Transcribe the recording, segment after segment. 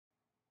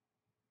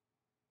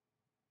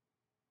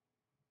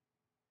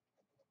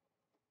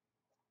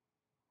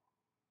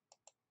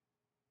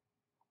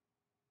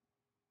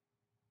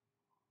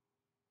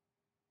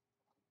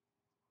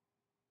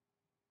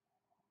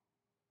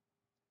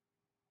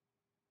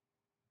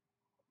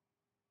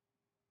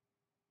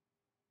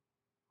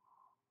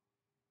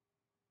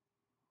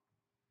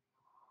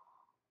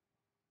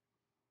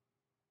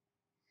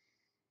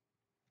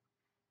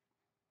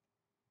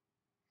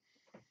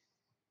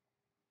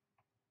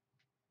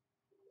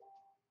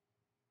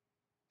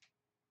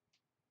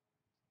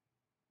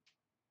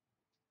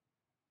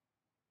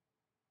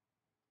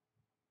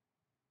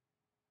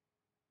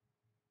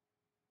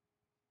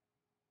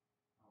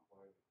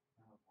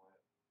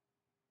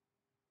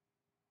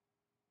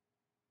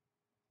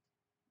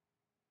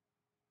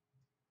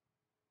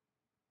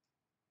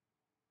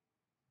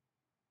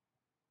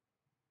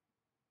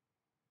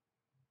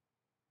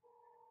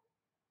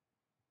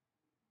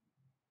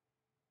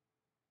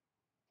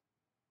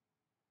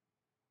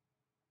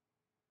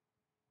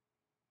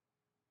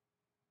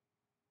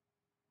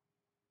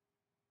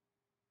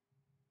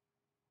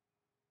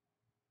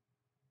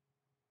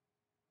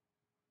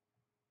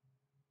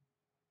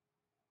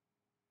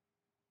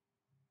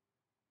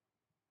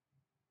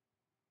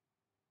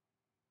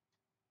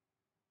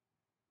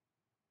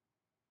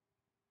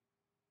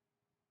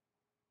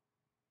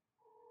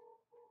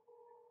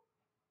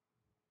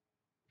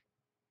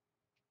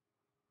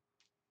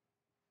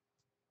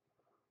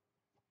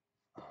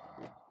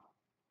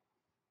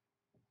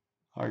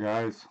Hi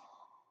guys.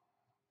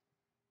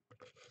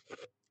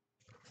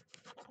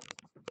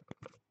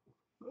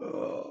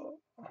 Uh,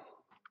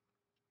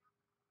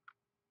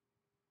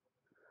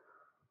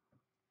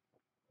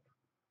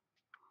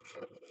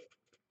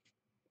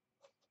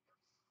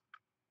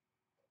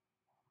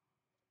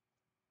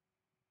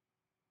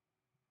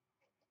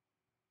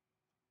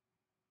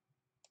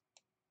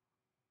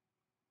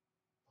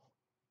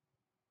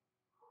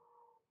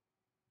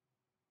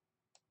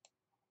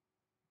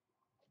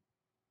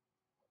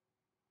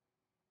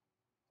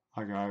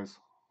 Hi guys.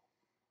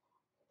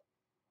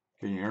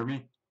 Can you hear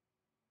me?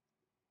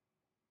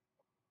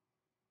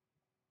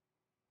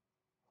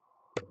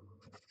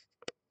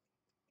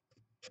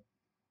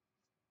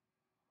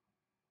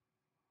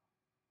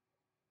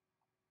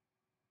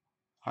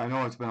 I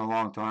know it's been a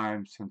long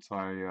time since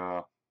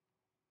I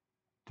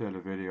did a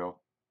video.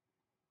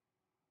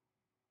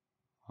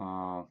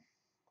 Uh,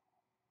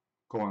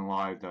 Going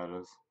live, that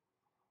is.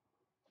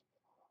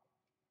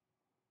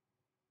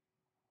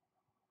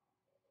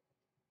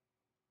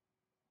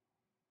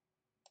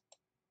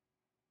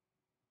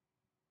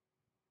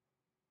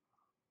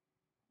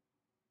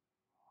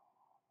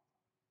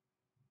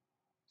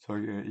 So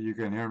you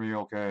can hear me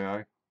okay,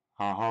 eh?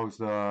 How's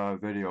the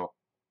video?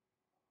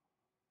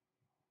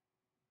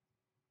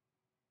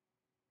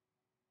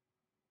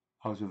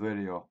 How's the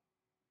video?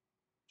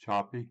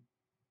 Choppy?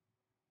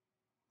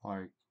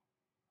 Like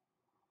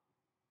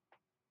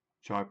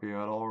choppy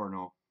at all or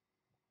no?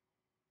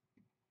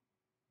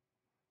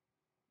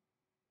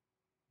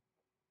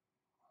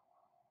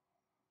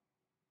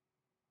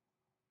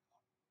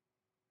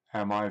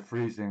 Am I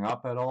freezing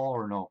up at all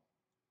or no?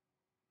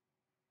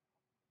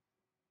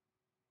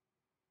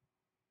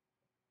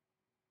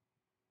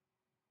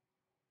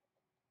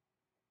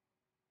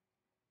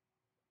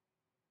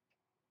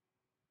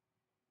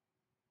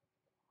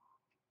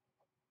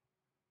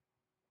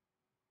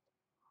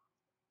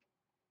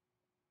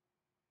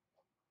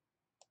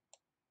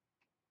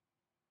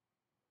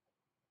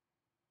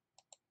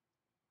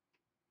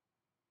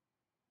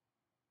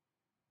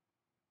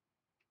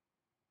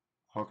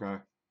 Okay.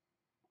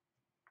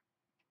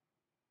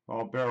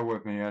 Well, bear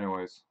with me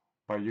anyways.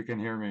 But you can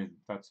hear me,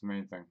 that's the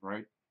main thing,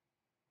 right?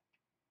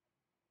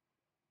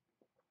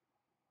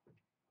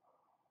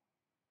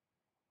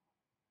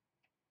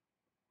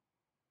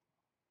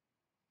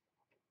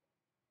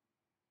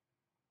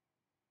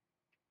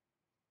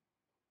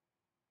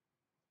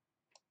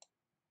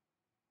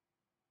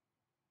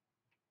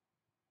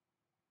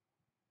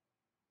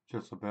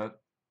 Just a bit.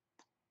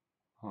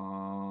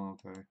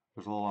 Okay.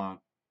 Just hold on.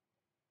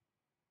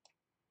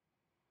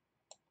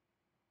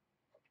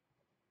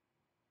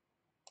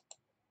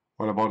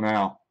 What about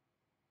now?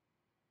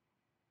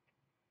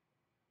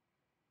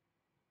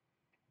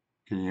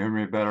 Can you hear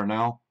me better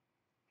now?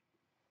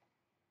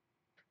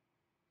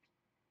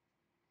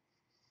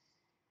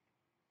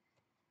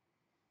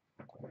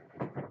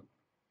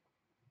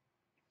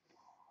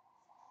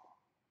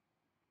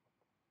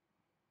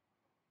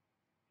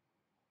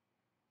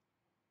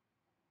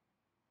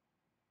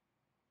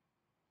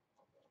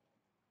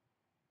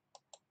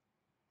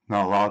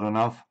 Not loud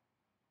enough?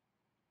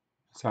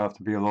 Does it have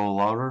to be a little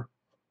louder?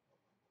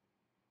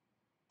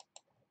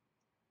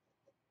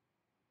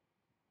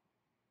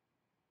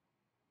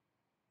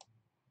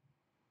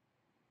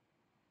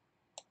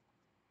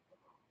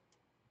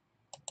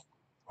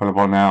 What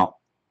about now?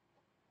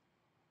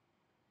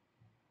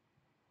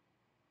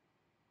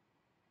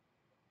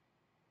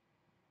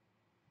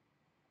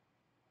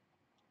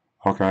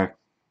 Okay.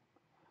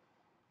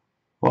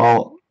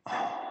 Well,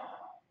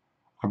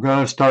 I'm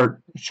going to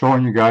start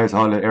showing you guys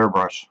how to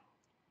airbrush.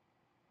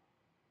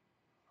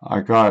 I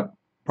got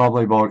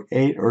probably about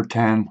 8 or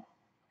 10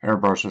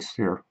 airbrushes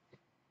here,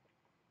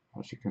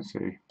 as you can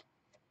see.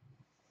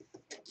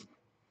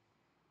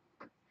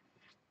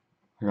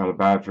 I got a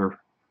Badger.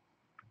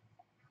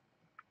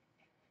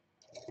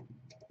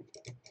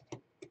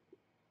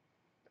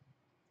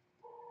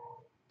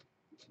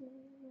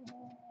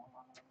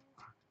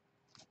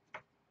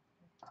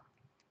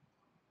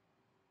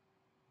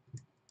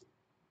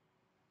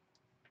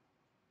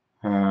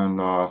 And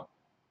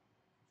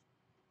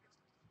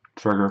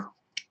trigger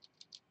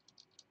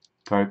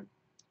type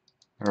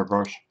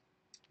airbrush.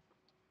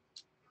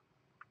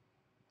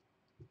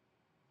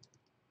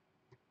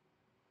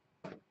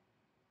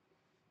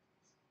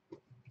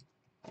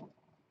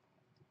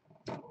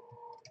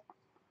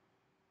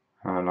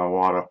 And a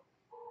Wada,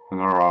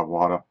 another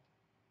Wada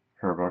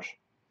airbrush.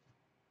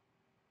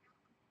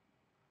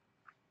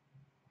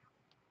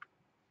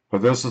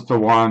 But this is the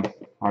one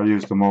I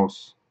use the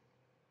most.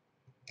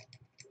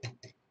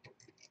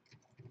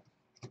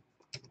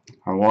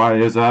 And why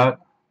is that?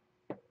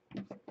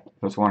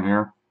 This one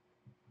here,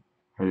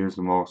 I use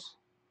the most.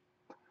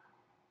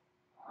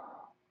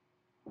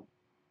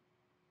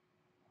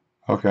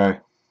 Okay,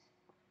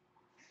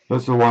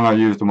 this is the one I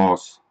use the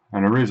most.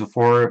 And the reason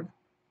for it,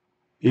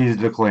 easy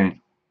to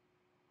clean.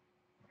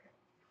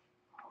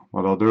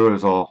 What I'll do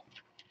is I'll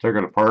take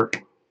it apart.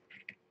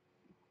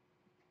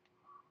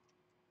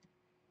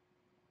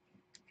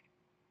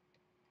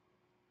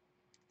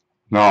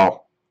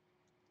 No,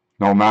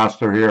 no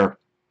master here.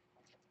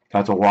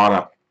 That's a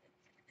Wada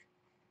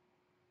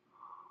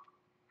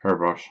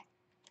airbrush.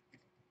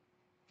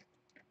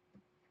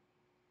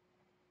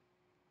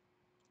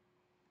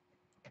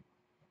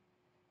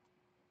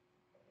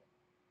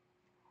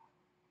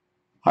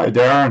 Hi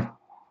Darren,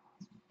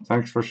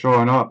 thanks for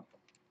showing up.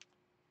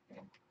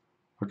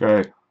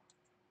 Okay,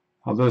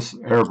 now this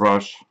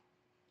airbrush,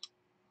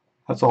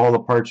 that's all the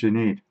parts you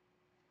need.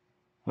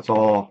 That's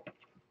all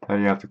that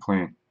you have to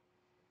clean.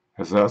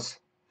 Is this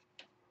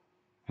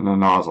and the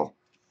nozzle.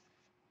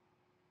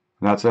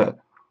 And that's it.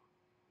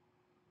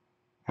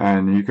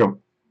 And you can,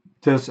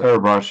 this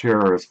airbrush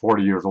here is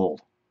 40 years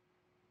old.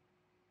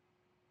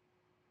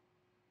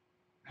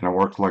 And it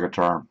works like a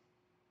charm.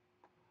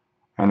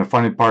 And the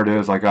funny part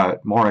is I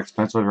got more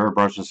expensive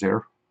airbrushes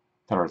here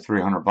that are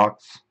 300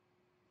 bucks.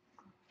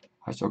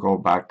 I still go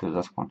back to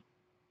this one.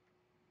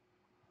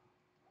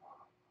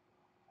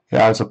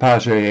 Yeah, it's a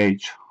Pache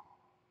H.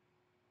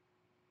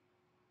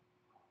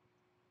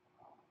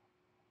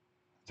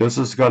 This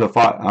has got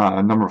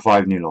a number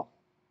 5 needle,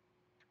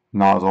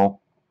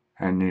 nozzle,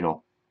 and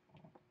needle.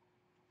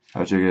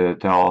 As you can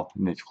tell,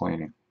 it needs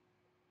cleaning.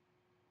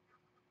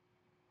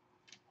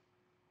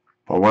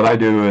 But what I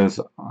do is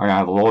I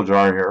have a little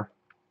jar here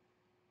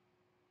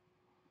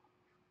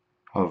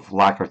of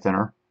lacquer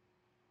thinner.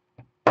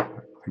 I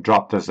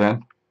drop this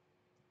in,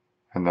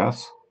 and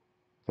this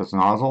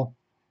nozzle,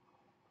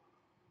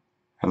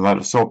 and let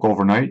it soak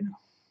overnight.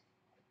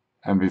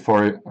 And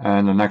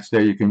the next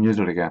day you can use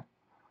it again.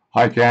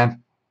 Hi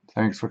Ken,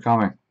 thanks for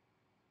coming.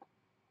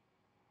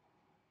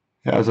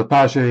 Yeah, it's a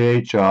Pache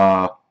H,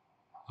 John,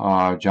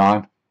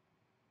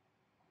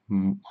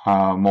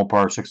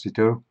 Mopar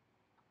 62.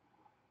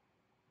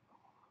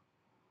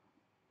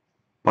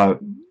 But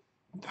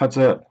that's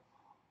it.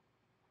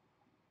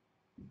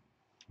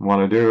 What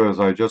I do is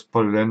I just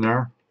put it in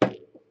there.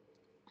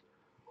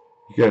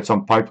 You get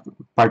some pipe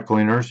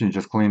cleaners. You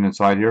just clean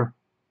inside here.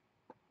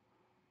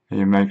 And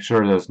you make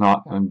sure that it's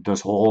not, and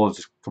this hole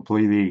is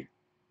completely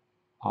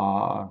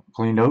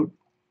cleaned out.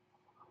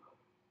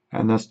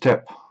 And this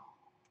tip,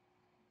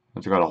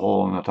 it's got a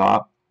hole in the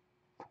top.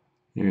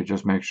 You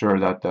just make sure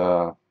that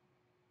the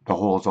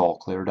hole is all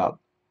cleared up.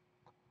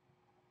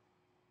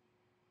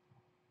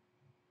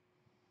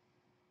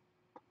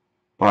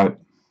 But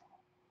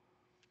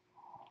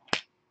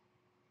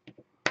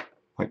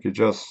like you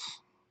just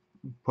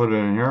put it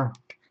in here,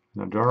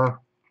 in the jar.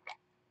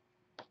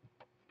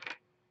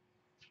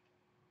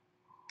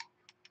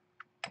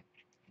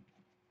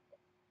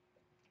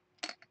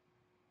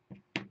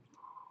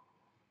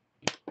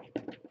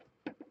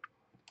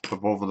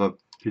 Put both of the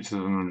pieces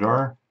in the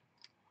jar.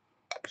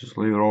 Just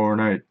leave it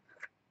overnight.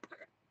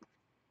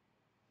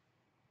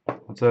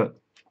 That's it.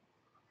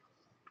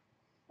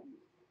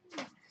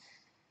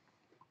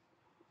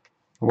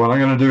 What I'm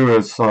going to do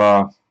is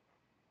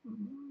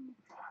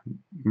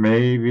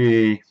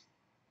maybe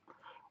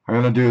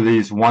I'm going to do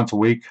these once a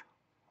week.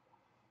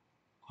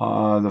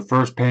 The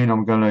first paint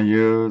I'm going to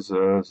use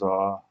is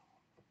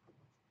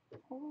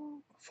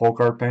folk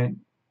art paint.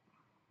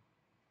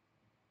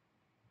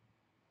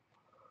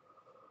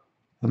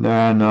 And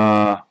then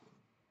I'll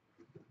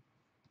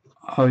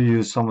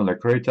use some of the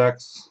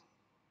Cratex,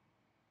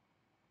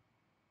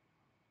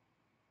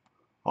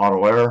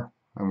 Auto Air,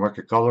 and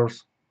Wicked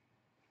Colors.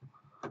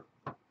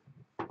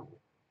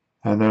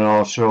 And then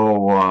I'll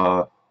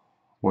show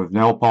with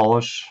nail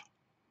polish,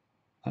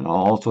 and I'll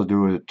also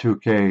do a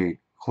 2K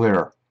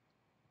clear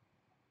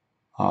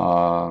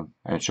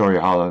and show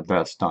you how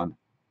that's done.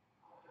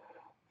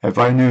 If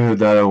I knew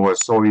that it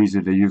was so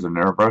easy to use an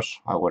airbrush,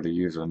 I would have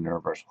used an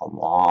airbrush a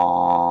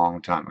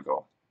long time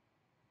ago.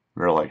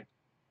 Really.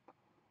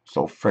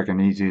 So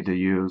freaking easy to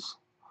use.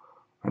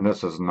 And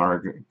this is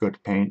another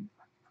good paint,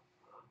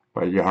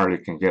 but you hardly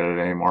can get it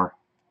anymore.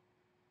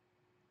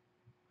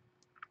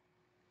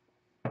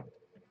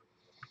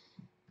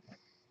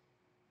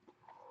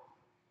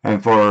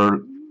 And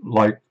for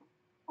like,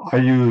 I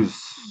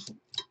use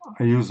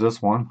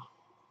this one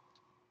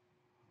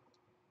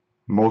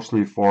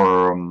mostly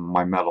for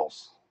my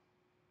metals,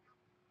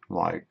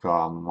 like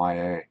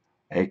my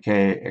AK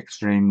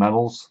Extreme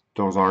metals.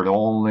 Those are the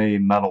only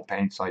metal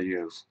paints I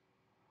use,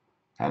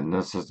 and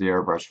this is the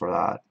airbrush for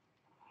that.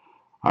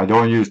 I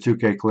don't use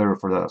 2K clear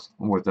for this.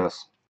 With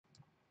this,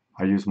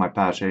 I use my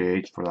Pache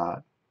H for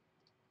that.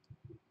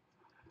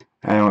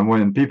 And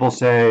when people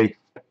say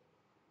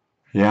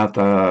you have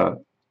to,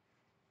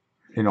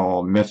 you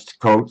know, mist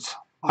coats,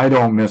 I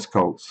don't mist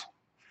coats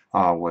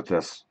with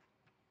this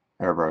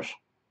airbrush,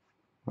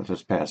 with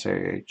this Pache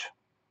H.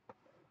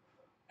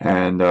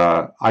 And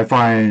I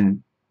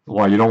find,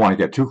 well, you don't want to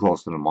get too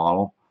close to the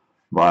model,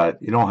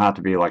 but you don't have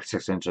to be like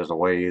 6 inches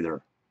away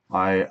either.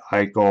 I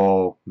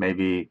go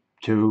maybe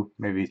 2,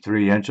 maybe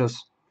 3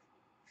 inches,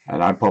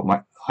 and I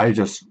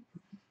just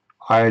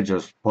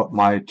put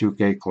my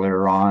 2K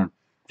clear on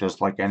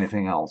just like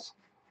anything else.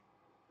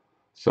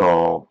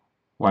 So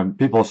when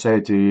people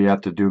say to you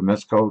have to do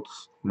mist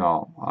coats,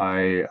 no,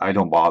 I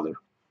don't bother,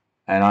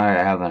 and I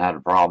haven't had a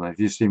problem. If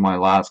you see my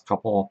last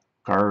couple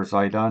cars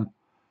I done,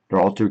 They're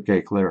all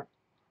 2K clear.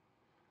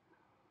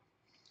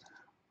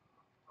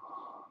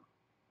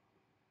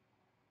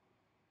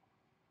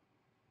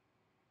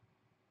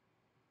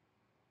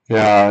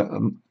 Yeah,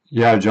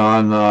 yeah,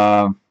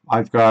 John.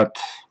 I've got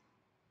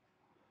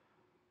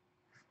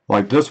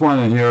like this one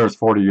in here is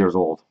 40 years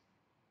old.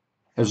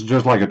 It's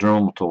just like a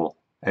Dremel tool.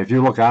 If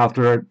you look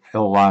after it,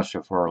 it'll last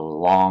you for a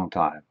long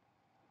time.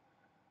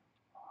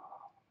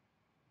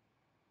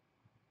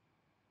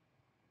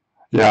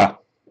 Yeah,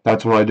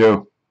 that's what I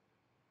do,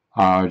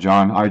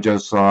 John. I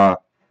just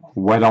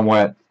wet on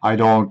wet. I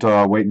don't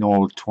wait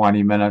no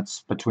 20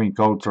 minutes between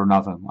coats or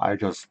nothing. I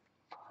just,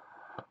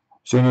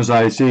 as soon as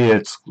I see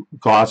it's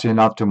glossy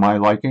enough to my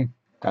liking,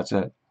 that's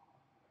it.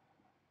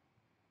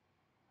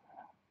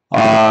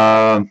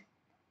 Uh,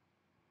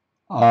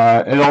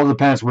 it all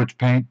depends which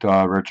paint,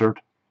 Richard.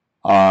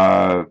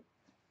 Uh,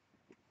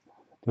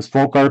 this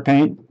folk art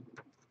paint,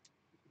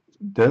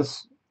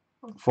 this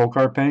folk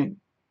art paint,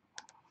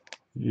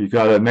 you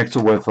gotta mix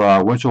it with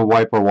windshield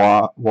wiper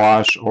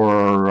wash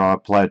or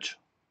pledge,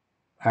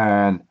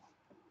 and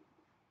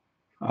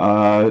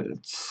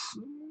it's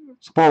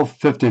about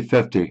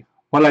 50-50.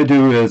 What I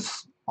do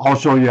is I'll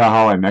show you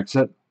how I mix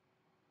it,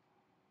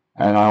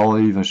 and I'll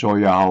even show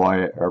you how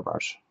I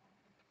airbrush.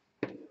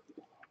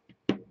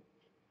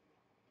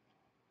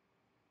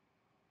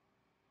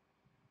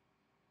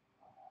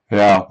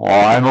 Yeah,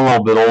 well, I'm a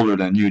little bit older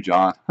than you,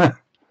 John.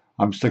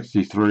 I'm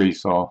 63,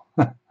 so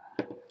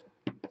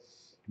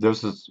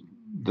this is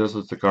this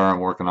is the car I'm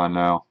working on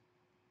now.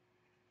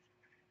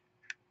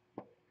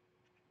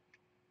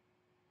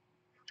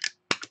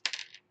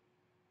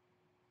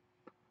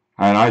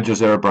 And I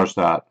just airbrushed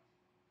that,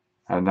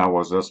 and that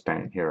was this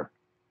paint here,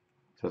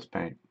 this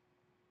paint.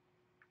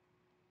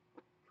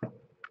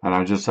 And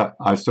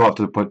I still have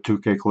to put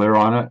 2K clear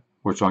on it,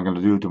 which I'm going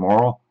to do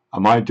tomorrow. I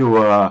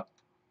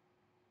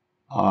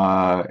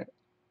uh,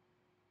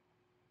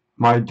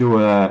 might do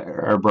a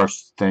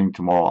airbrush thing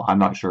tomorrow. I'm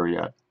not sure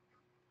yet.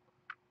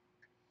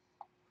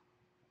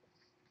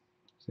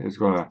 It's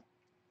going to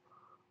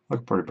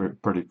look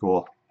pretty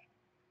cool.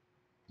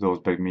 Those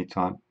big meats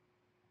on.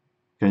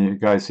 Can you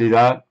guys see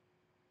that?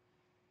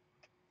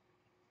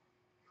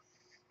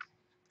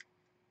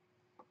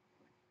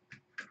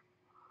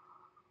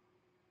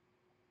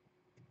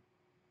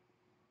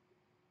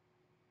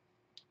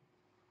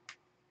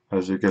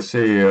 As you can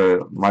see,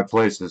 my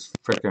place is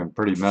freaking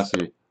pretty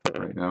messy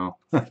right now.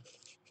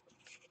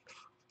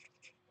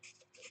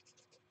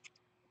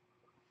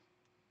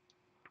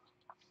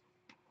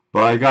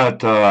 But I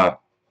got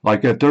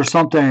like if there's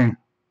something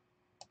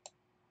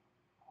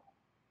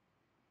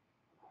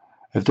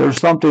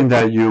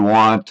that you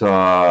want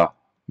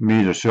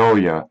me to show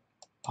you,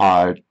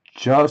 uh,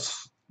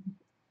 just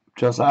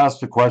just ask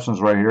the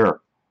questions right here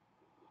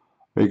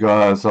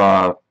because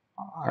I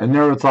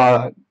never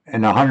thought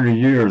in 100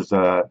 years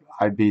that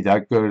I'd be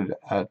that good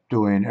at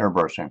doing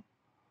airbrushing.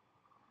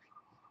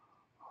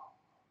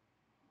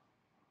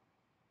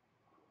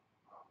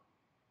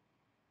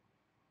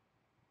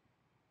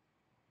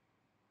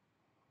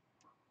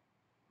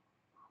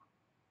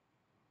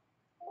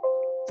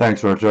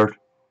 Thanks, Richard.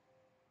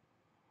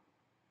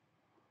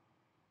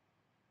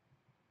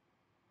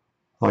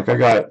 Like I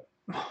got,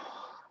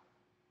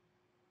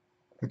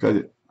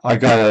 I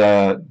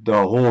got the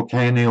whole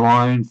candy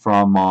line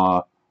from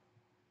all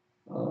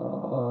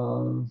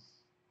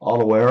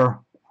the wear,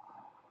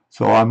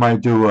 so I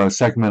might do a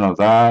segment of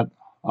that.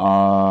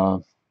 Uh,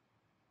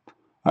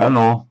 I don't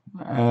know.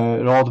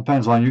 It all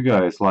depends on you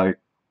guys. Like,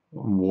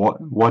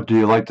 what do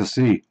you like to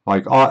see?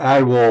 Like,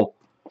 I will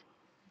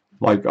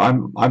like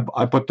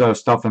I put the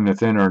stuff in the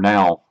thinner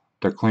now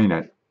to clean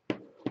it.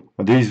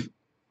 But the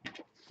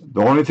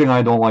only thing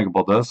I don't like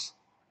about this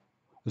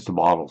is the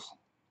bottles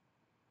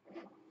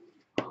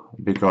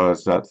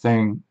because that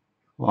thing,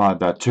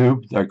 that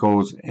tube that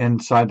goes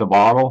inside the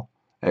bottle,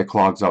 it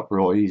clogs up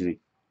real easy.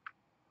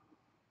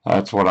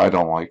 That's what I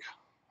don't like.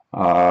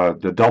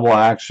 The double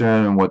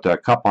action with the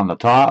cup on the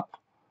top,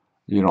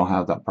 you don't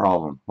have that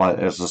problem. But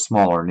it's a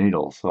smaller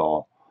needle,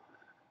 so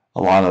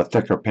a lot of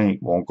thicker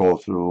paint won't go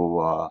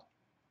through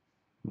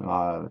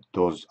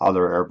those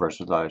other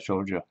airbrushes that I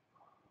showed you.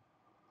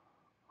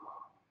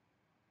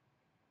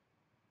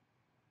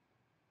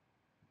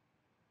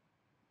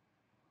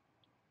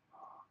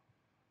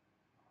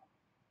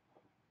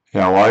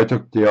 Yeah, well, I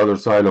took the other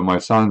side of my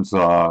son's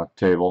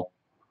table.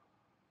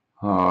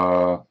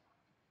 Uh,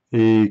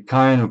 he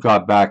kind of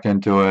got back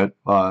into it,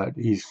 but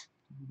he's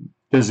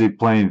busy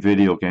playing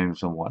video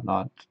games and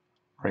whatnot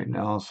right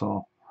now.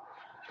 So,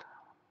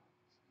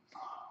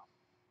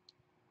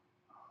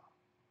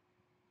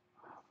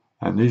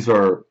 and these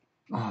are,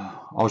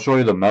 I'll show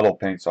you the metal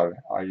paints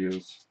I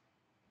use.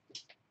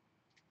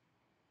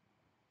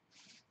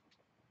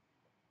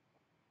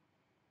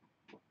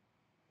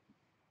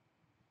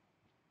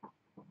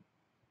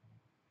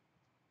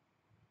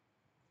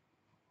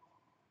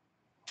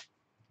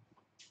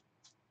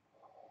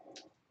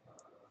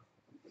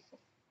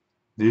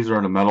 These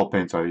are the metal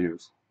paints I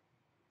use.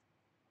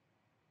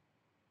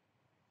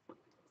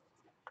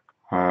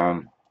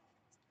 Um,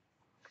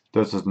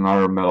 This is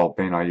another metal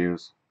paint I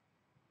use.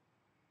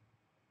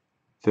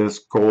 This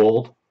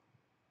gold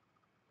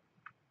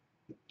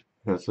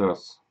is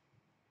this.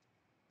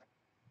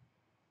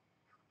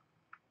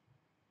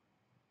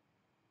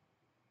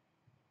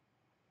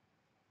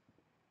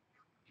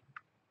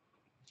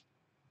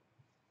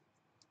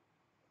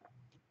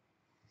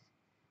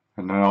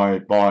 And then I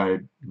buy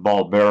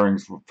ball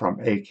bearings from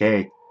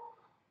AK.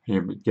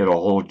 You get a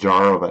whole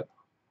jar of it,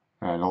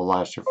 and it'll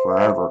last you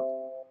forever.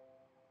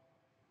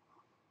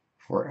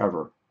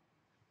 Forever.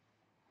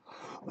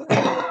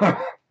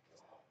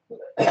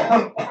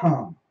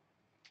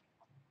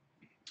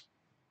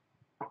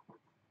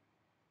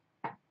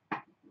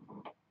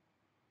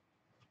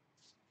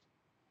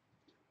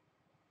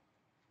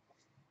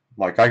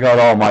 Like I got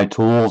all my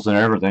tools and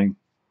everything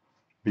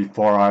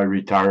before I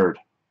retired.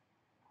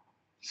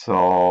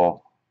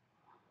 So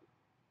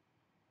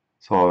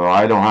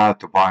I don't have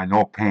to buy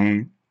no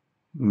paint,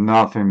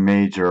 nothing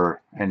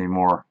major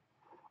anymore.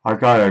 I've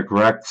got a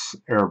Grex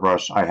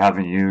airbrush I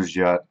haven't used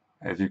yet.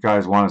 If you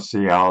guys want to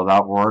see how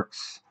that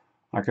works,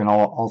 I can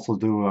also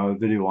do a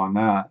video on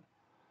that.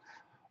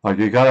 Like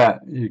you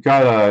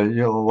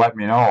let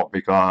me know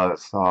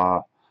because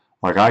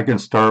like I can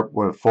start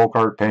with folk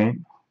art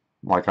paint.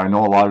 Like I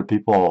know a lot of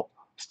people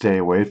stay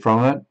away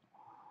from it.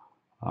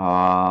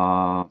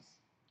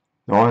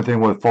 The only thing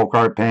with folk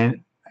art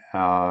paint,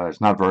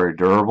 it's not very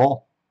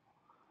durable.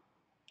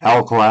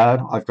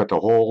 Alclad, I've got the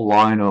whole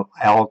line of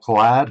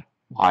Alclad.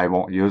 I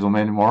won't use them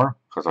anymore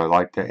because I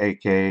like the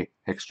AK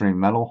Extreme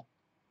Metal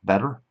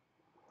better.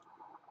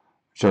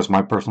 It's just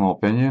my personal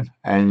opinion.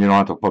 And you don't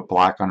have to put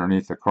black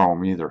underneath the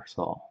chrome either.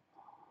 So,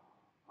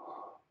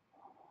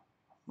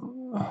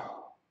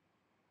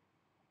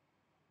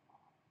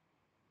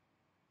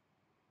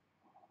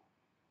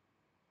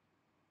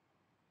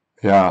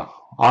 yeah,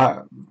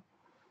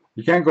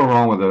 you can't go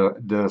wrong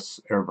with this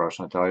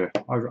airbrush. I tell you,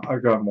 I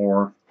got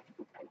more.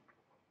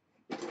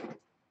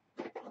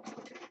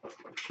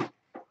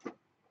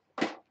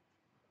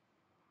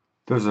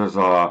 This is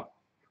a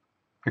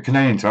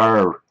Canadian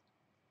Tire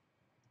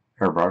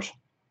airbrush.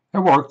 It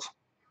works.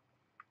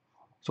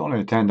 It's only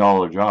a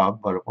 $10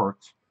 job, but it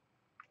works.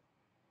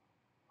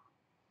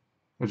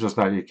 It's just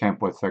that you can't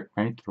put thick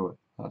paint through it.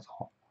 That's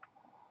all.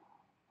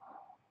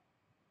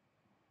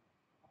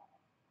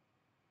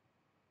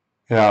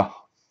 Yeah.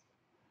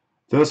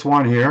 This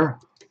one here,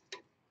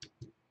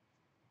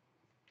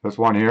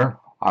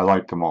 I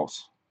like the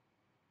most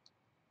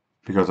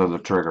because of the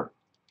trigger.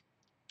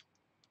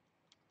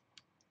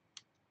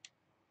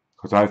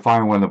 Because I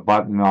find when the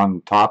button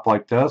on top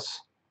like this,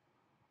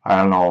 I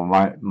don't know,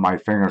 my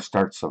finger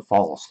starts to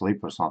fall asleep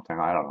or something.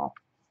 I don't know.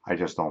 I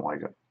just don't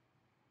like it.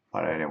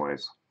 But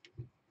anyways.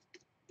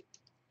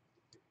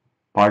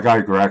 But I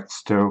got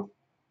Grex too.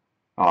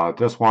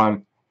 This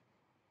one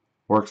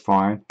works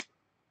fine.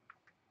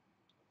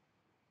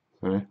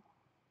 See?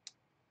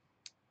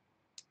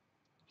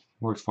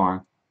 Works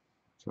fine.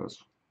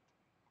 Just,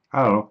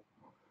 I don't know.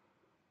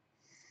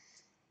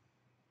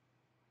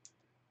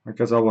 I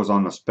guess I was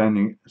on the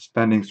spending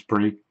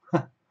spree,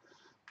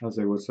 as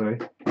they would say.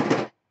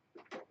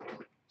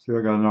 See,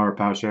 I got another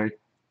Pache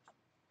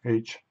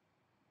H.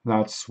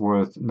 That's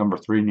with number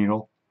 3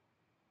 needle.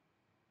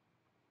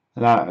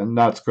 And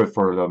that's good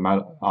for the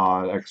metal,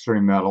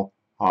 extreme metal.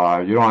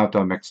 You don't have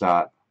to mix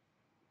that.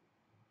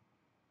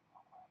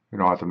 You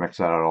don't have to mix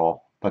that at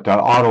all. But the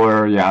auto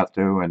air you have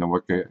to, and the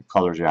wicked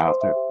colors you have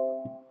to.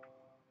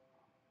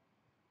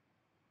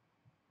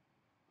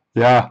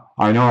 Yeah,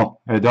 I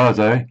know. It does,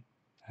 eh?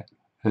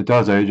 It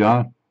does, eh,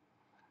 John?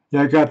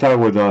 Yeah, I got that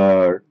with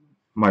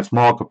my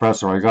small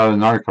compressor. I got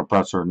another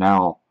compressor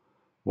now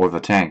with a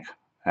tank,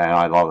 and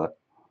I love it.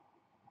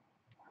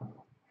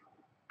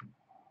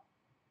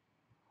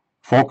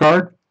 Folk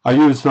art? I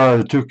use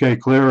the 2K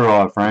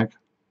Clear, Frank.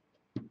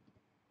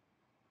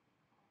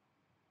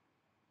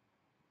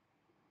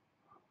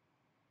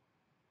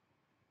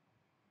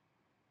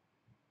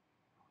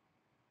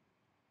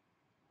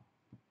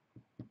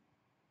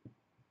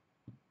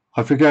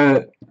 I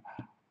forget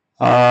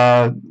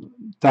that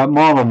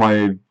model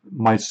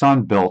my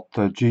son built,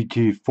 the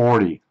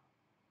GT40,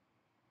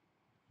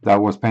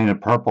 that was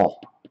painted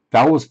purple.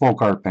 That was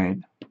folk art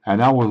paint,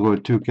 and that was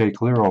with 2K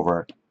Clear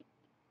over it.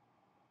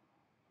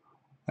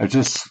 It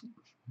just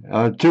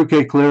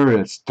 2K Clear,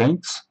 it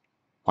stinks,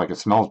 like it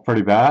smells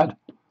pretty bad,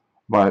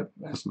 but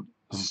it's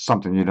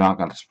something you're not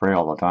going to spray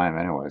all the time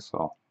anyway.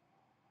 So,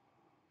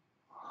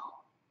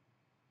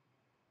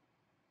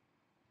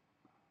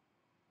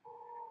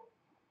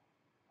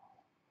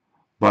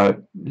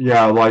 but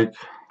yeah,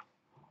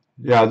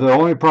 the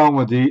only problem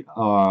with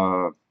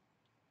the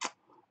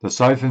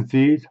siphon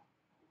feed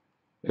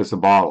is the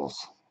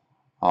bottles.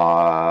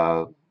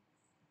 Uh,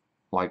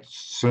 like as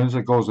soon as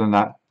it goes in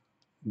that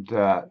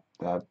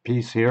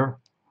piece here,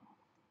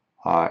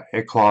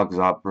 it clogs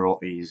up real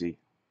easy.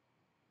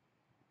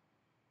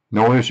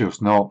 No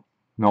issues. No,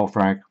 no,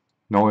 Frank.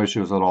 No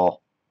issues at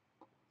all.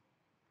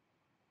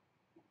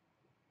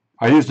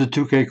 I use the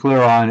 2K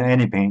Clear on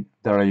any paint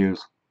that I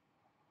use.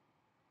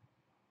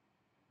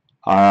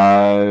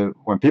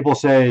 When people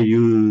say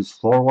use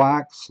floor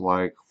wax,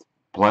 like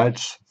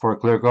Pledge for a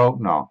clear coat,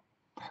 no.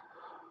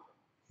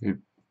 You,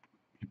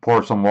 you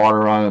pour some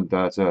water on it,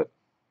 that's it.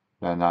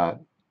 Then the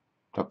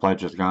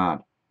Pledge is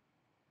gone.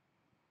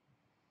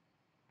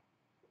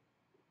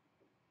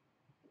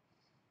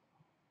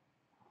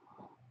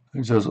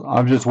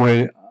 I'm just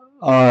waiting.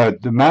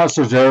 The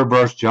Masters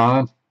Airbrush,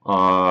 John.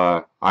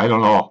 I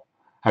don't know.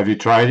 Have you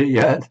tried it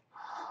yet?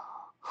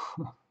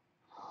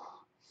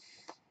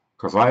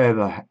 Because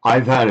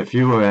I've had a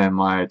few in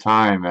my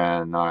time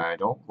and I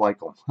don't like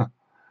them.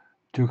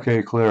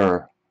 2K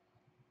clear.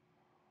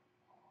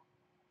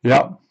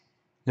 Yep.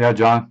 Yeah,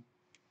 John.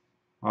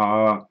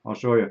 I'll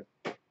show you.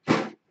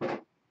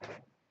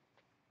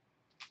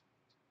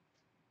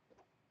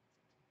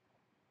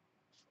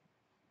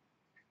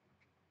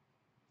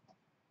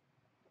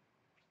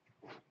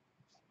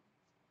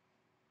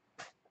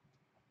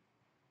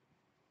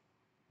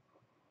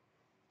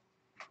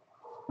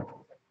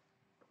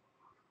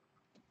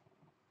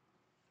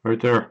 Right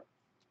there.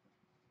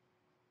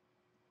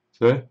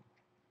 See?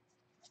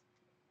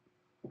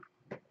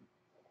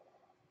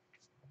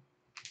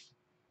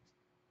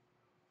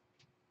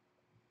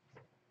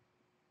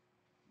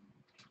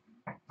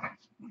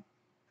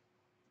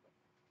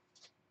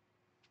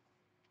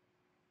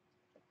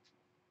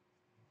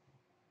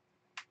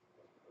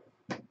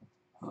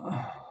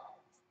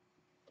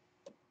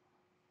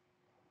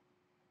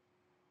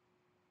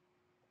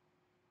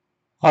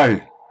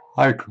 Hi.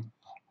 Hi.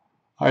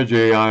 Hi,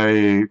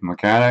 J.I.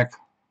 Mechanic.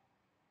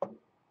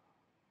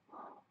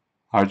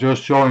 I'm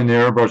just showing the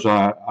airbrush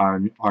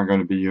I'm going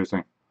to be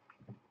using.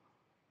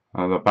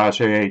 The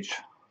Pache H.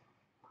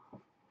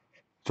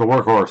 It's a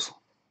workhorse.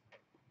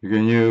 You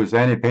can use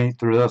any paint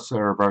through this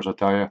airbrush, I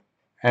tell you.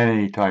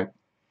 Any type.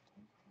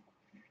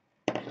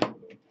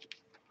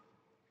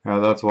 Yeah,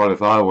 that's what I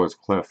thought it was,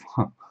 Cliff.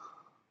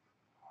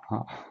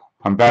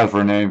 I'm bad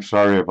for names.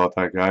 Sorry about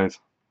that, guys.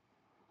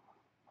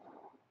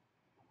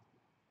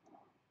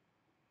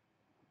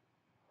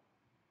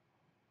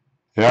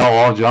 Yeah,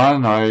 well,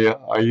 John,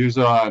 I use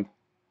it on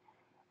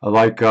I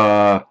like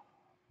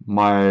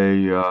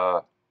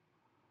my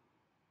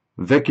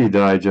Vicky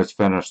that I just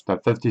finished.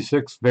 That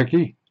 56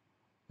 Vicky.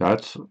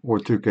 That's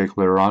with 2K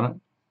clear on it.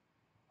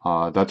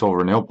 That's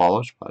over nail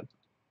polish, but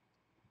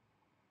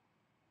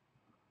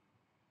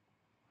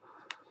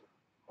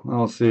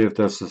I'll see if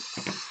this is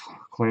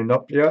cleaned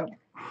up yet.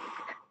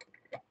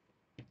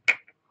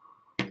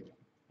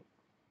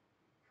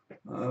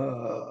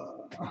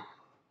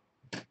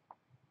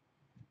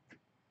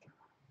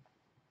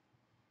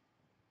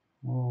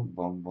 Oh,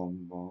 bum,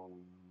 bum, bum.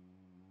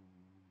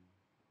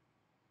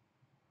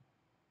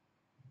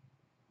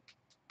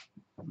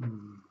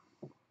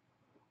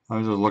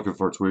 I'm just looking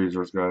for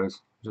tweezers,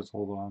 guys. Just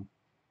hold on.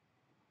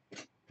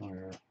 Oh,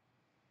 yeah.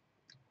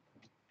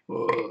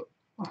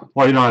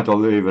 Well, you don't have to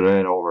leave it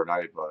in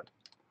overnight, but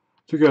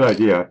it's a good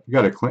idea. You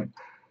gotta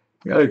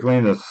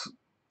clean this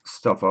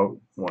stuff out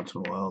once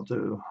in a while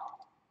too.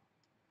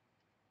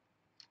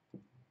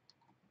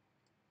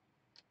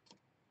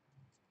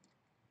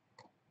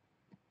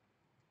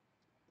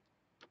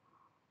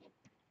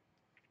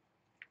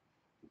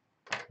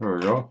 There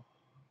we go.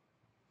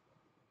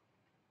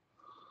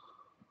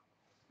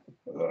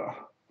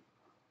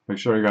 Make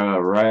sure you got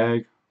a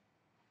rag.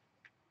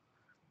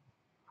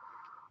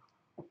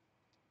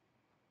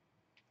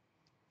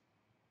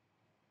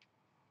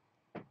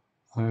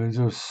 I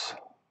just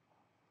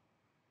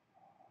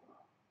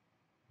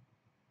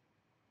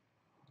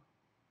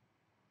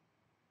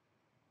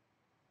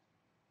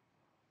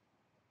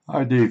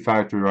ID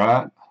Factory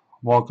Rat.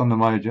 Welcome to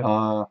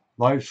my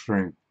live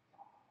stream.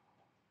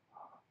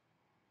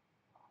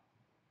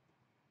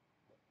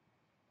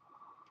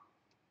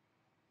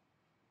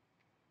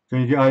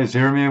 Can you guys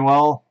hear me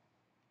well?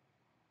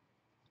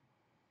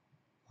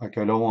 Like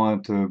I don't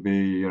want to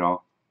be, I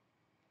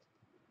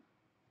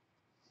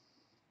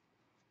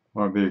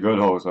want to be a good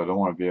host. I don't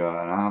want to be an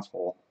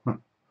asshole.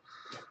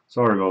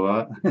 Sorry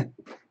about that.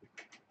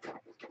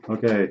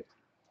 Okay,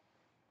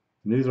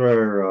 these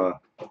are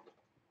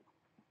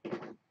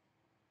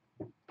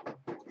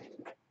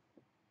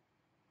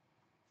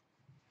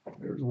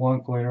there's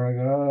one cleaner I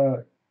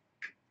got.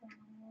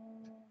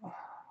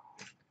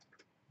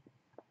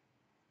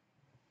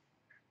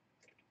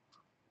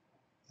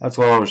 That's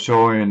what I was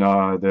showing the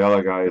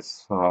other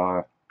guys,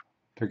 the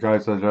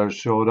guys that just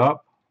showed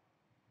up.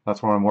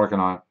 That's what I'm working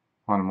on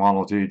a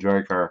Model T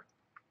drag car.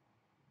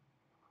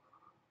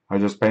 I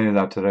just painted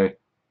that today.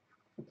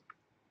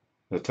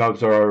 The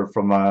tubs are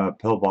from a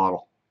pill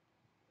bottle,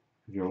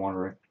 if you're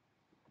wondering.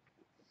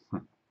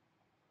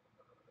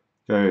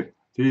 Okay,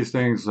 these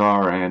things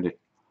are handy.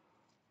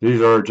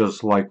 These are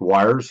just like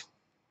wires,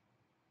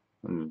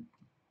 and,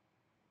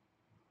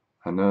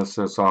 and this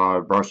is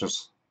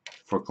brushes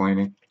for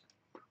cleaning.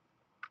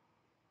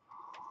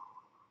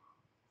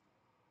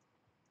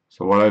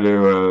 So what I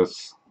do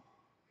is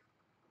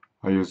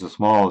I use the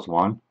smallest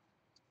one.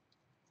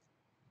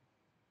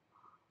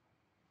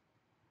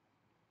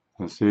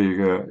 And see,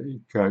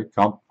 you got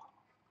gump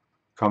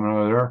coming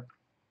out of there.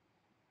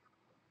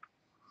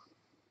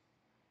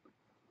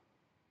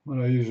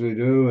 what I usually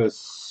do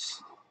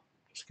is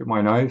just get my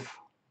knife.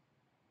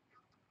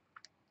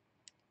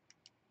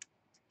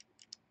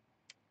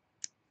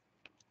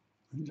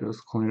 And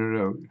just clean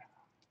it out.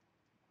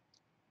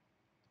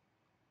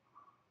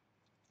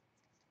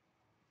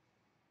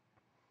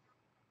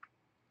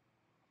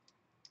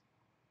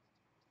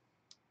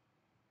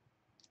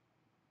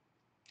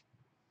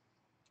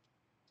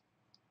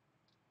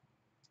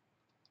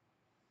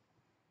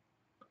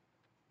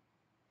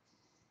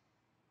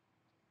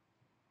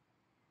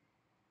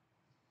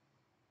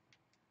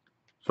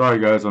 Sorry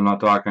guys, I'm not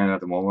talking at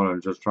the moment. I'm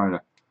just trying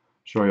to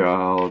show you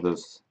how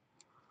this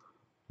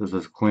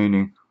is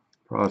cleaning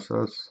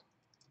process.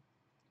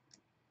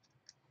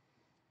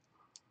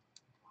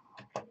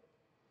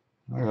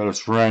 I got a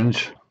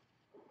syringe.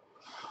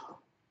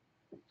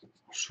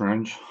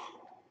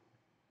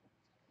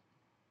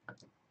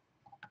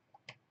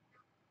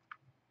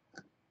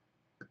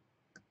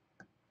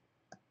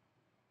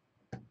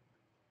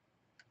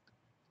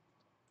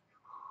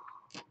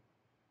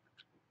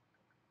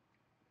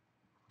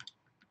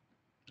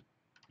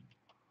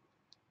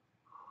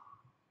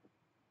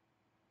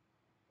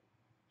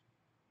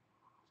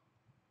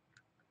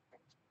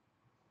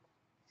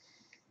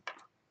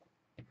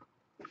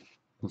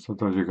 And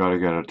sometimes you gotta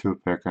get a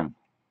toothpick and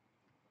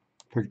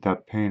pick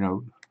that paint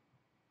out.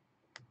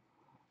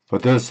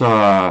 But this,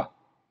 like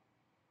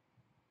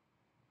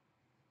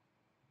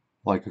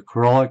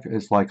acrylic,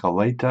 is like a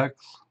latex.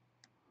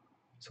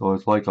 So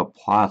it's like a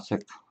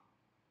plastic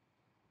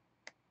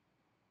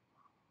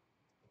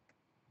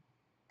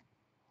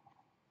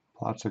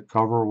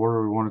cover,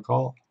 whatever you want to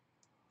call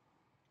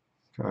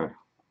it. Okay.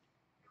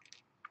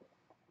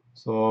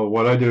 So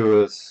what I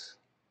do is,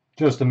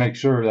 just to make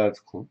sure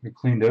that's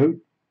cleaned out,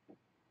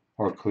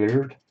 or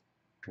cleared,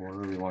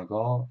 whatever you want to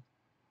call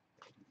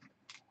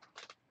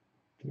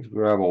it, just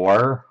grab a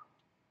wire,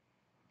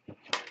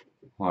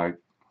 like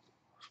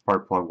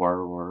spark plug wire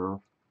or whatever.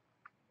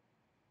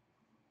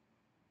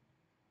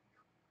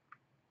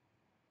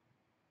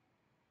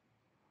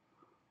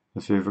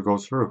 Let's see if it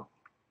goes through.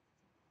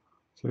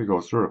 So it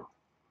goes through.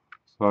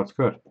 So that's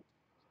good.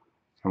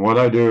 And what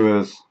I do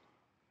is,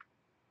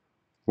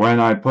 when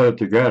I put it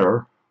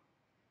together,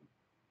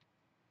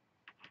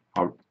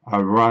 I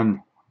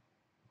run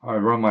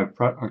my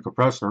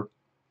compressor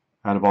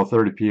at about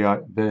 30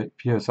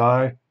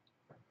 psi,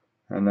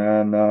 and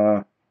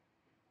then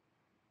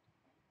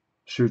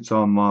shoot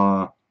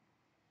some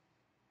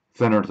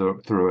thinner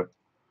through it,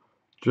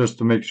 just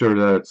to make sure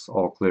that it's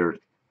all cleared.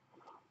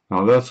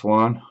 Now this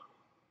one,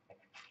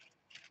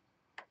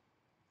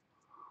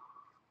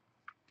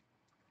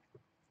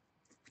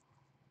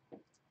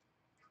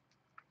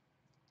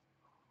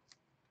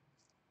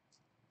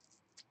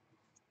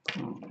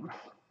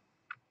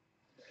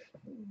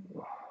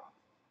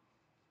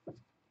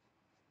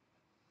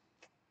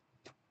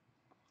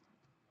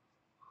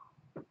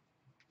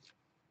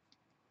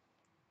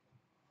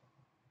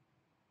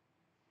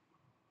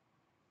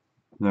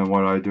 then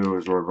what I do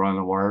is run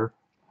the wire.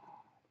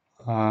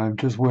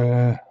 Just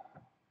where.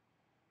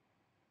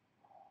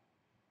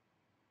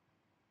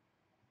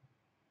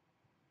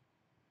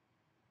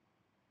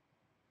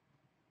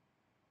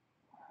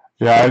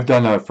 Yeah, I've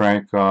done that,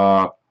 Frank.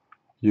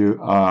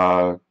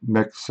 You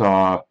mix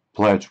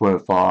pledge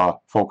with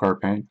folk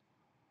art paint.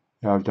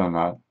 Yeah, I've done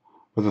that.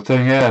 But the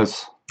thing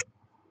is,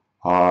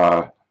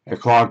 it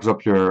clogs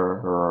up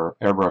your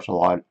airbrush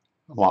a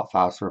lot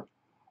faster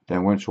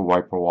than windshield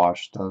wiper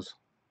wash does.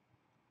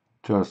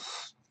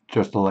 Just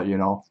to let you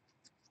know.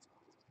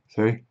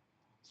 See?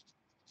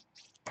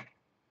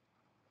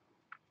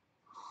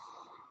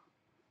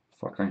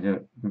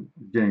 Fucking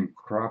getting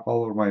crap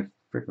all over my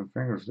freaking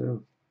fingers,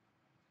 dude.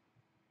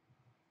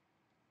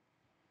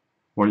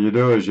 What you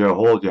do is you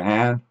hold your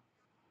hand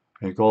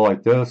and you go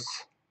like this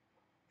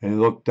and you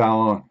look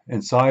down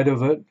inside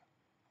of it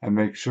and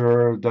make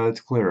sure that it's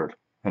cleared,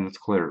 and it's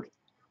cleared.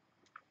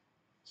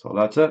 So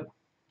that's it.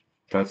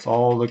 That's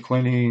all the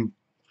cleaning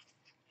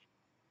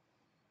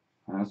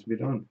has to be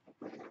done.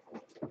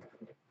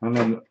 And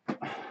then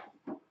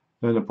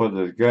to put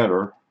it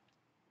together,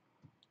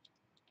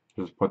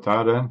 just put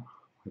that in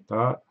like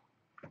that.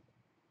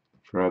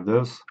 Grab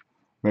this.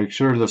 Make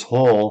sure this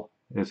hole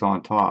is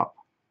on top.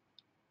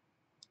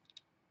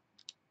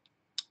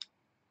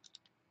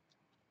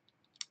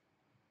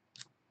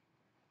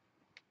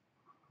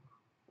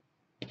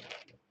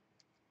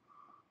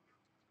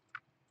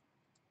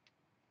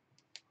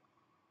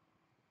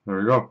 There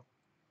we go.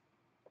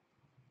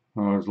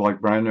 It's like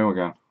brand new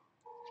again.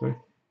 See?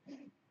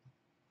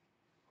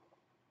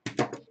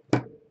 That's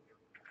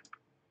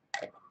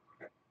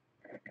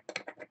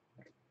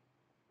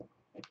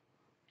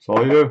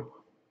all you do.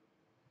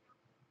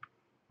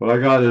 What I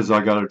got is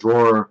I got a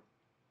drawer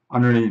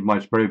underneath my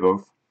spray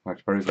booth. My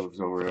spray booth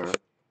is over there.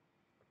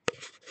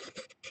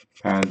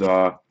 And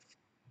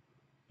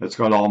it's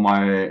got all my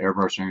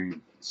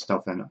airbrushing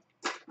stuff in it.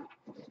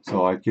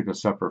 So I keep it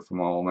separate from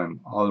all my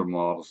other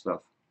model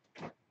stuff.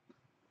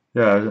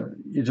 Yeah,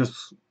 you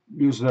just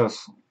use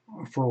this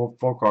for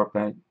folk art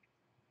paint.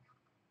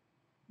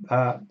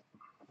 That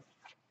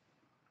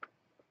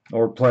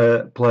or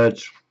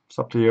pledge. It's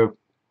up to you.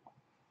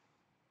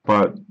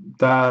 But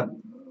that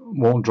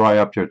won't dry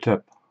up your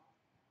tip.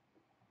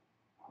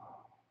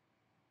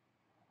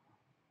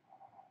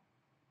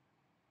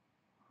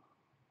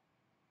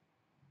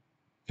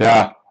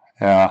 Yeah,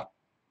 yeah,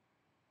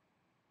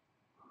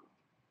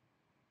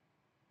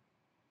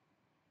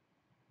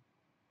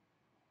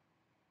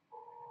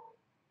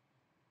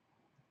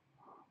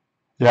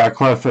 yeah,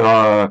 Cliff. This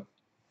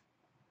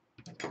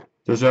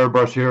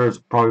airbrush here is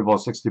probably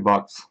about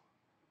 $60.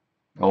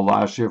 It'll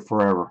last you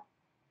forever.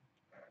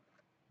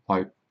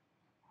 Like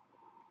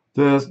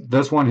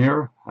this one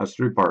here has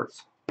 3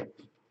 parts.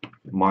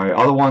 My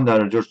other one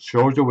that I just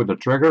showed you with the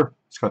trigger,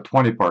 it's got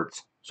 20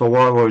 parts. So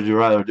what would you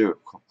rather do?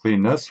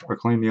 Clean this or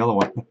clean the other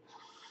one?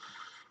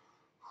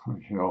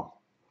 You know.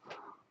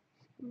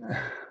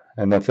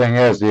 And the thing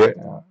is,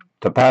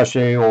 the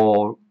Pache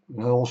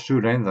will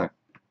shoot anything,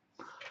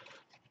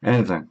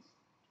 anything.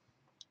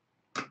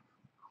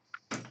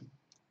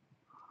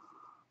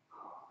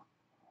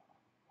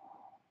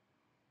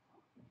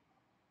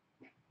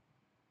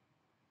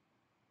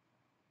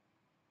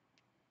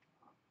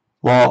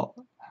 Well,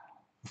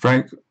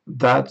 Frank,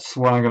 that's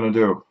what I'm gonna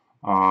do.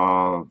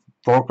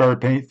 Folk art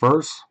paint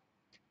first,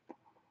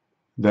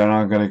 then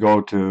I'm gonna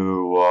go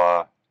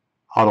to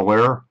how to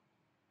wear,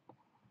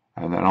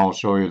 and then I'll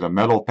show you the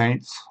metal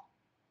paints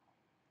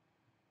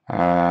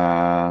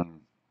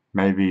and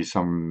maybe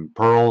some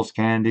pearls,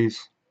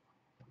 candies.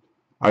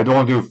 I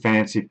don't do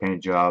fancy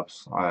paint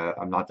jobs.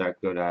 I'm not that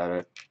good at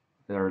it.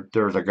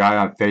 There's a guy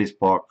on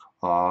Facebook,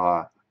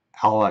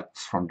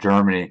 Alex from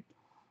Germany,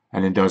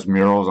 and he does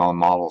murals on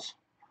models.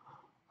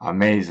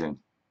 Amazing.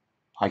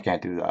 I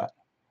can't do that.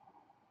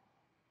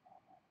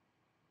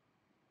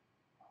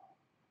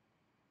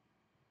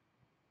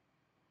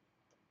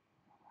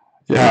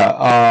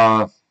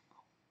 Yeah,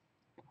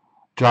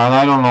 John,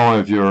 I don't know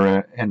if you're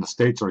in the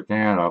States or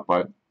Canada,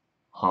 but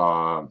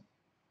uh,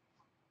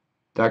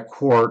 that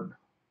quart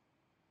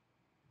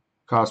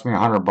cost me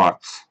 $100,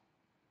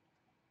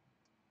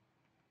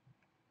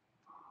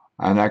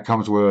 and that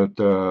comes with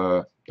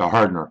the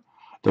hardener.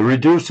 The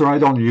reducer I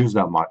don't use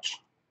that much.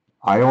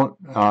 I don't.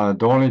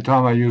 The only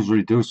time I use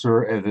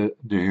reducer is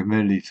the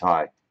humidity's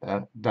high.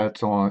 That's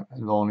the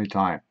only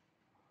time.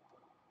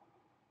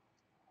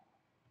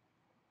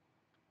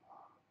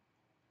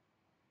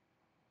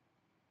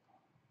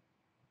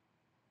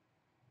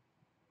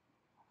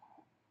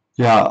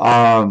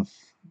 Yeah.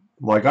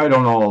 Like I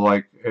don't know,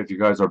 like if you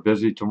guys are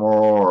busy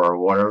tomorrow or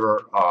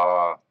whatever.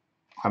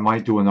 I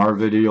might do another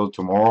video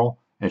tomorrow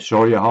and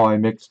show you how I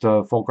mixed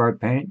folk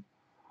art paint.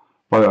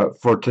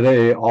 But for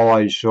today, all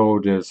I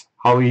showed is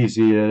how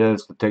easy it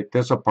is to take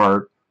this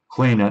apart,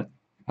 clean it,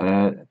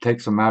 and it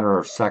takes a matter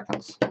of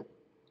seconds.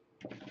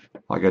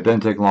 Like it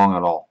didn't take long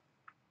at all.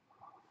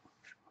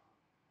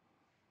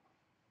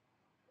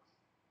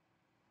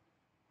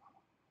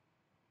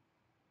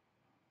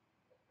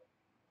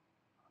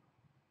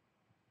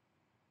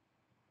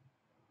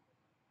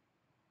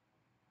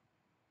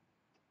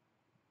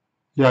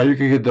 Yeah, you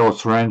can get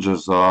those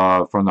syringes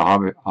from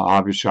the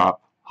hobby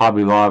shop,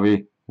 Hobby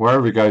Lobby,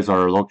 wherever you guys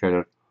are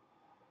located.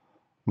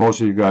 Most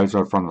of you guys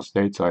are from the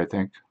States, I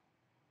think.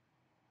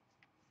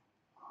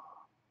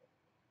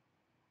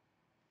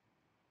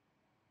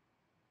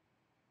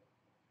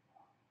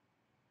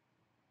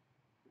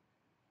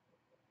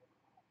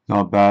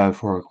 Not bad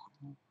for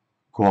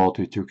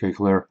quality 2K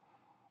clear.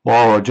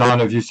 Well, John,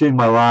 if you've seen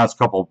my last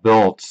couple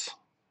builds,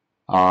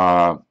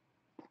 uh,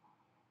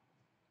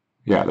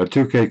 yeah, the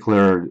 2K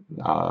clear,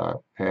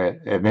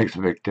 it makes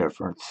a big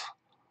difference.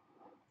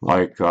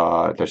 Like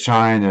the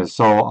shine is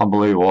so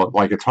unbelievable.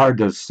 Like it's hard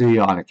to see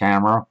on a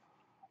camera,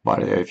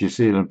 but if you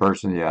see it in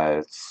person,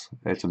 yeah,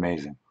 it's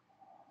amazing.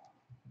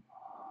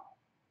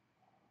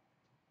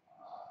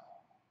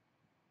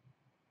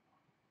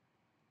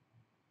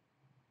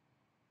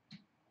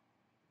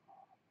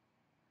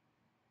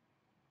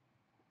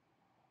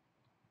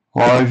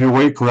 Well, if you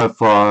wait,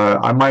 Cliff,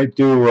 I might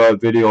do a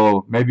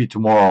video maybe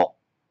tomorrow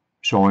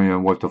showing you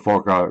what the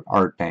folk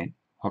art paint.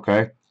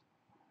 Okay?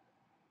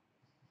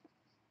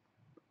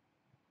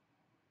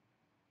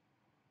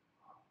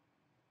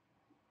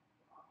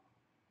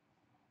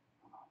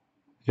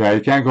 Yeah,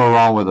 you can't go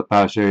wrong with a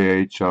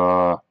Pache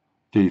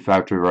D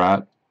factory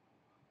rat.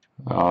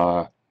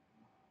 Uh,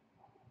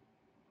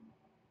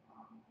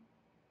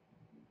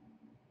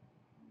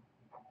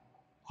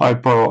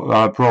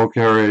 Pro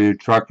carry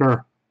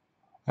trucker.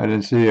 I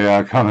didn't see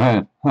you come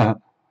in.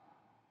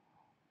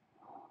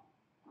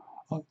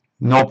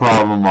 No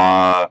problem,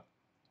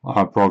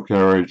 Pro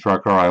carry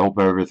trucker. I hope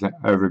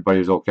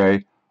everybody's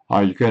okay.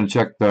 You can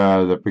check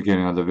the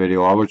beginning of the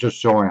video. I was just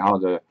showing how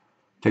to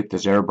take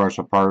this airbrush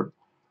apart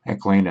and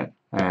clean it.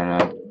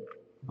 And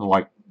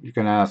like you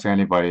can ask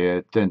anybody,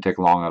 it didn't take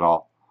long at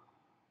all.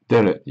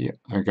 Did it, yeah,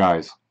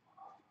 guys?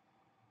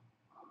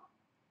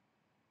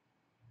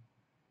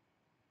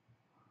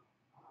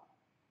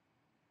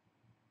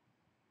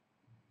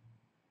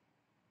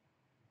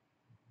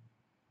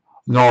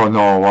 No,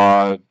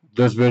 no.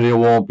 This video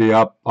won't be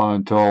up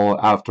until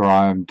after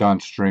I'm done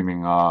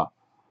streaming.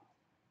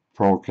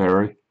 Pro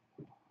carry.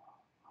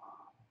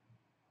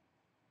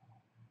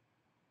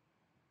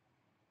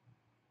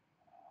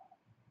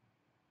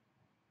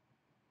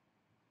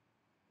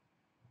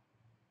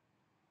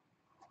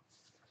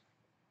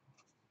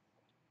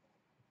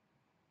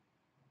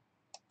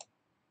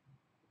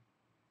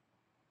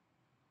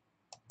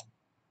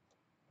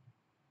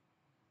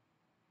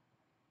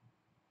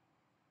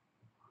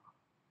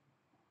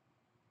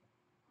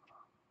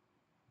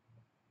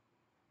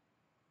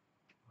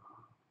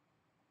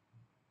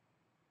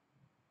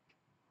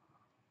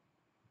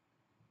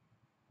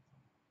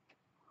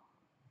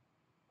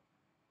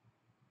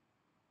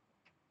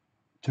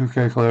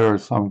 $2K clear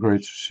is some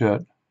great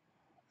shit.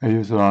 I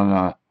use it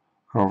on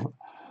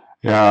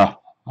yeah.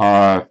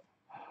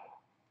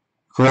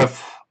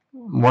 Cliff,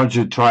 once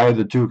you try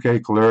the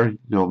 2K clear,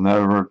 you'll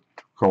never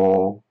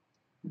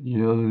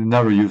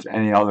use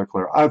any other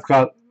clear. I've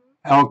got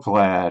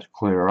Alclad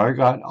clear. I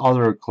got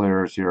other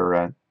clears here,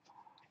 and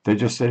they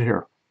just sit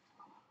here.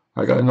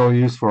 I got no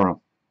use for them.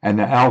 And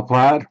the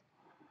Alclad,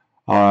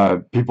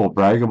 people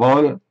brag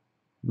about it,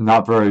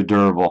 not very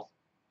durable.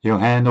 You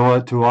handle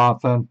it too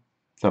often,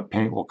 the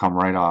paint will come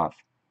right off.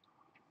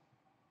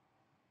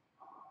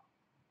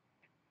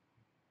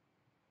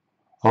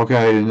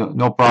 Okay,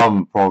 no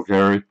problem, Paul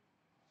Gary,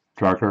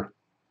 trucker.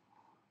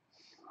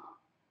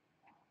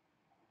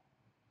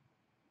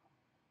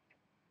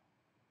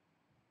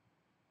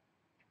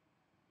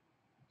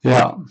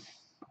 Yeah,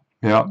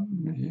 yeah,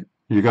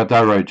 you got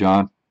that right,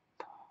 John.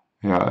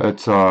 Yeah,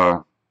 it's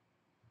a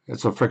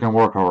freaking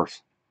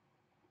workhorse.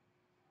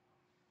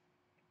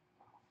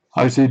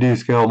 ICD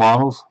scale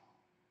models.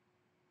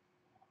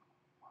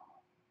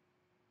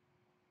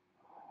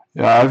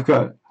 Yeah, I've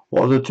got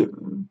well the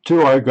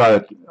two I've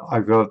got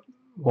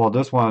well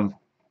this one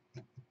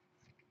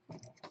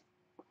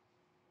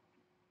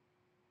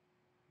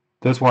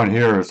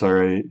here is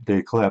the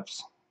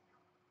Eclipse,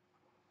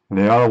 and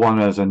the other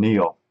one is a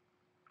Neo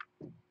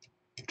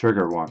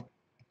trigger one.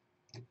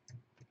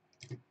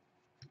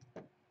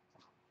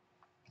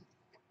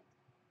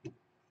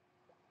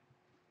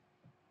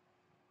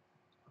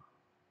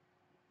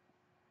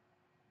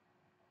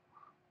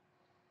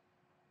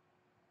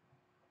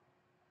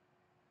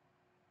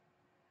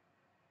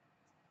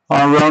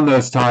 Around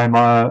this time,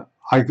 I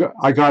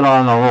got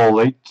on a little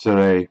late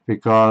today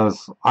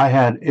because I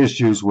had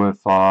issues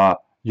with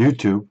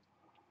YouTube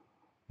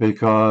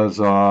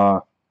because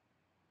I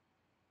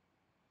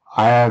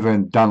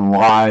haven't done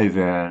live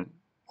in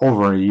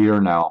over a year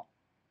now,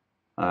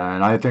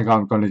 and I think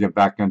I'm going to get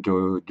back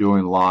into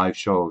doing live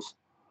shows.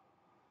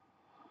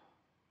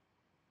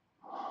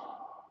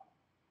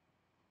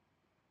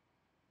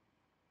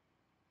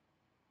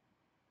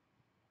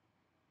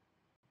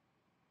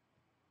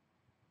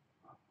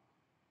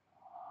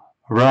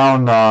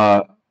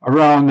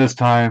 Around this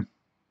time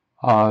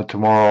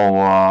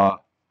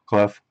tomorrow,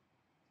 Cliff.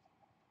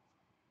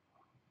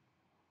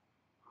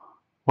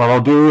 What I'll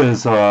do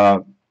is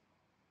like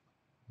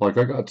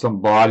I got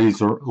some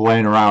bodies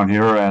laying around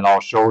here, and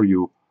I'll show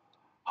you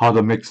how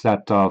to mix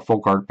that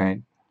folk art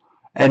paint.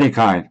 Any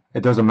kind,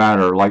 it doesn't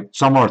matter. Like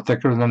some are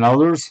thicker than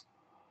others,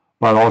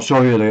 but I'll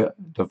show you the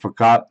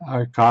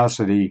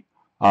viscosity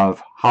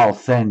of how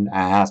thin it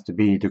has to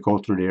be to go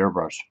through the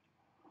airbrush.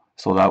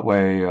 So that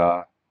way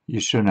you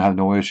shouldn't have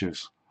no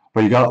issues.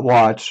 But you gotta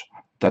watch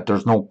that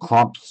there's no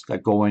clumps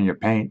that go in your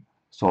paint.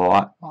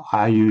 So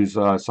I use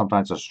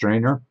sometimes a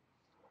strainer,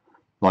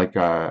 like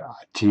a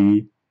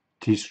T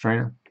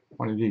strainer,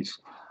 one of these.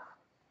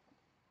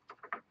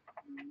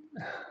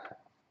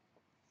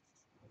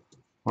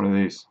 One of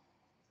these.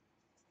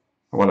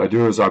 What I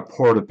do is I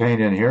pour the paint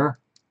in here,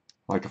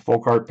 like the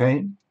folk art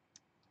paint,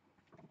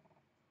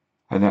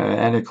 and then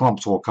any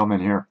clumps will come in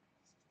here.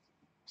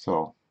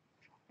 So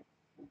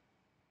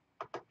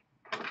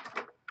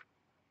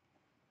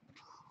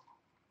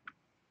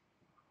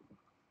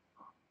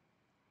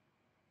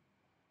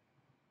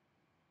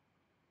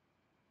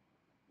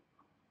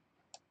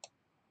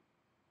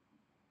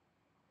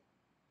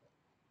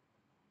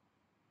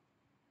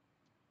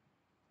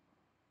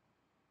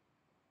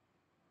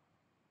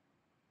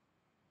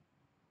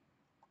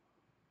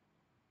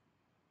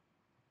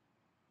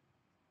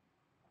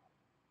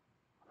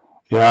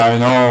yeah, I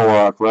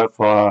know, Cliff.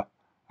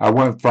 I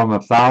went from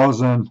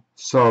 1,000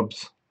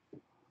 subs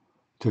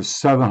to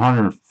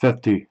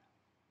 750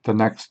 the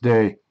next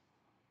day.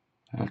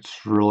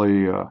 It's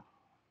really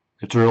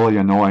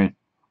annoying,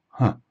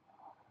 huh,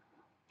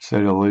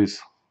 say the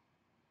least.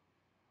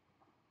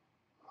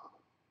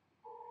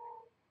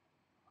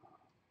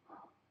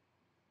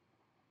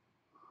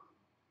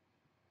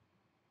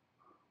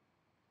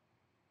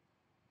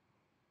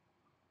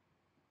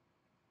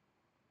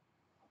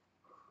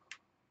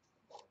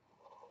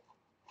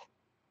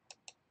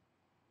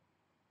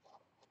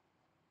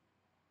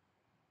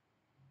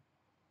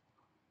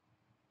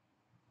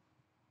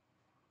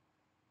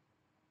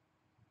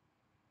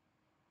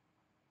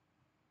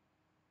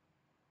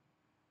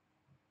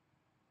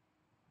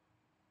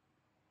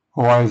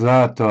 Why is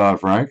that,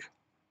 Frank?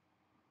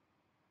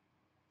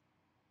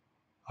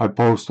 I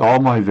post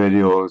all my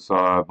videos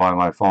by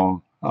my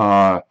phone.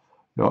 Uh,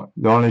 the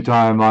only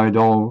time I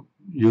don't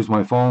use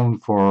my phone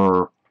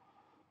for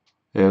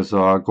is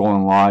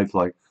going live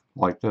like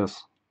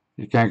this.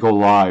 You can't go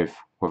live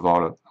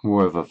without it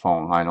with a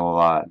phone. I know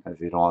that if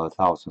you don't have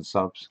 1,000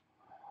 subs.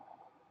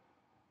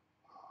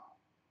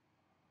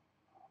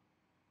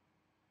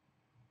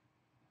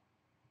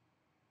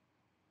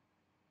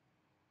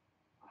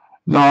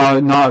 No,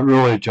 not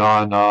really,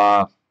 John.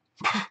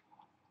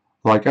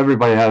 Like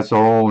everybody has their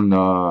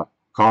own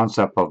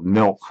concept of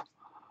milk.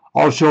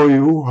 I'll show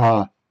you.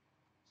 I'll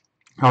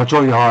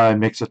show you how I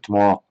mix it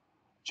tomorrow,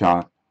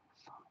 John.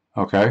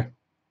 Okay.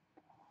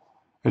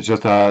 It's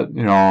just that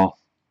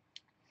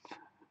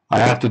I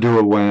have to do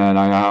it when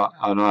I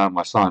don't have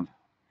my son.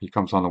 He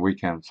comes on the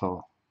weekend,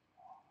 so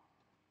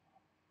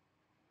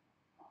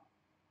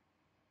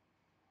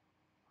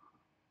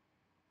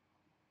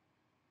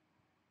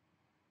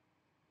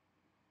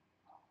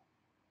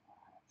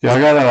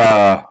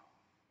yeah.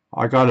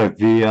 I got a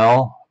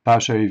VL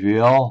Pache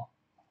VL,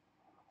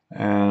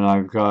 and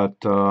I've got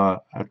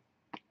a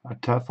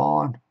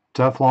Teflon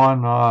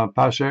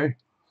Pache,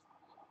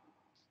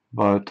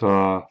 but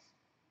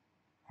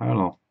I don't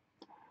know.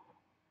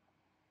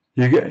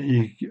 You get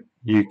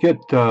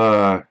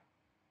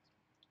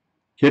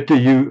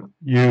to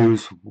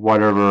use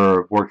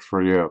whatever works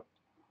for you.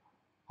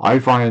 I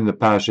find the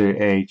Pache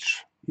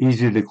H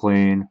easy to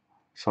clean,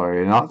 so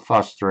you're not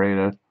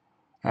frustrated,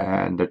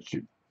 and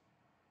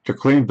to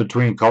clean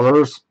between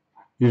colors,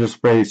 you just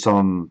spray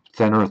some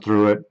thinner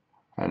through it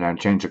and then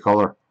change the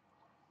color.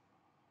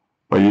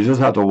 But you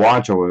just have to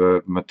watch it with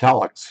the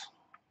metallics,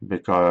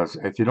 because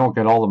if you don't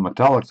get all the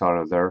metallics out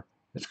of there,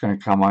 it's going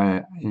to come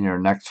in your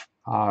next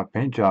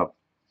paint job.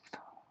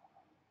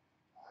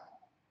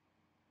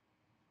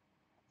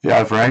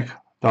 Yeah, Frank.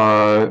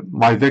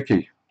 My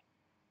Vicky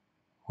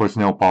was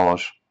nail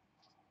polish.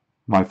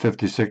 My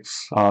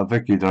 56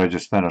 Vicky that I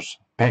just finished.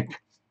 Pink.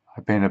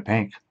 I painted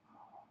pink.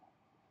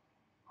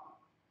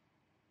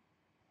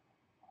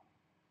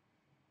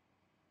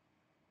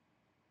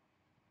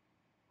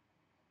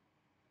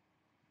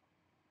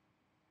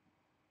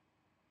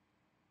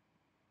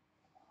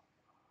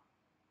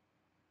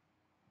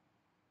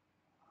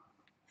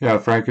 Yeah,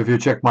 Frank, if you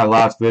check my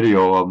last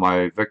video of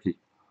my Vicky,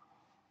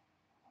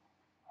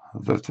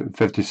 the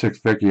 56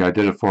 Vicky, I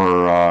did it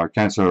for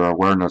cancer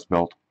awareness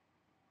build.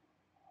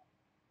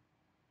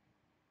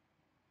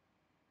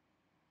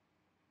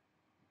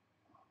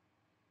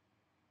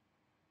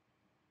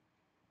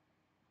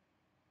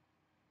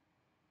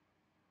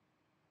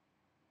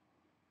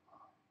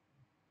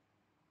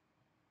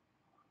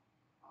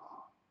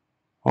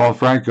 Well,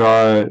 Frank,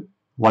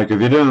 like if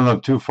you didn't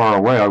live too far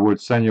away, I would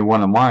send you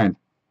one of mine,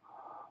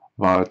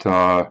 but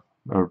it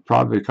would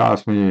probably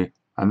cost me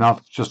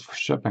enough just for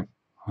shipping.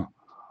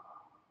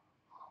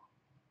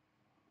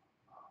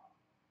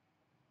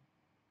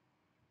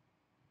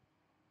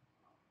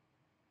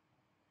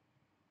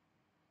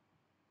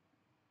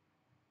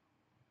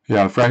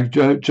 Yeah, Frank,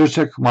 just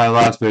check my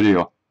last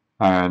video,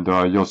 and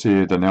you'll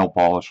see the nail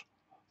polish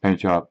paint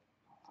job.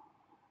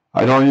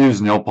 I don't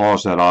use nail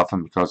polish that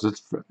often because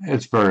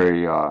it's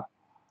very.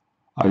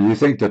 You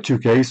think the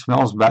 2K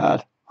smells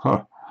bad?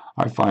 Huh.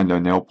 I find the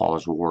nail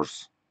polish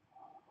worse.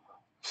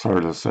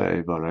 Sorry to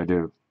say, but I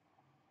do.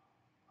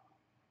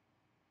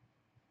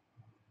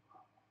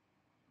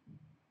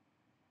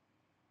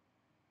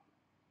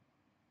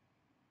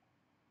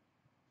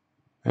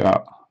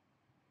 Yeah,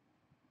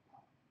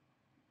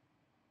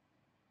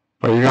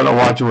 but you gotta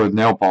watch it with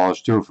nail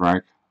polish too,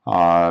 Frank,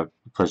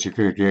 because you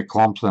could get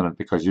clumps in it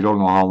because you don't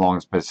know how long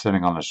it's been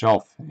sitting on the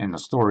shelf in the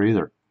store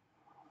either.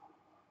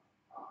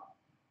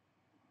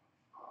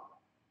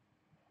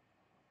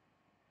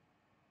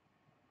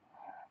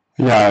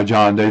 Yeah,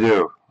 John, they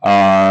do.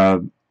 I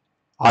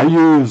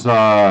use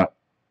the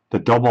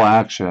double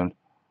action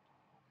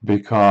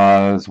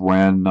because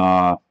when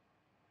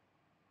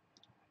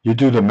you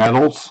do the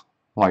metals,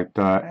 like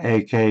the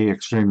AK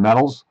Extreme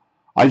Metals,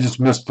 I just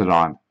mist it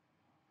on.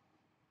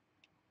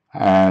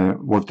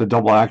 And with the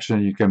double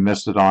action, you can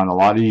mist it on a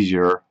lot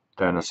easier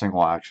than a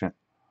single action.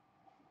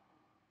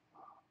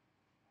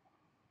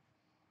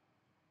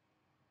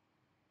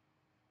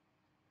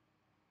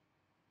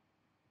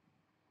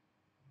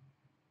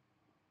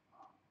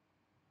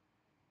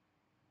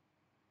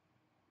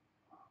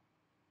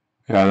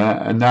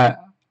 Yeah,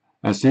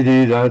 and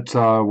CD, that's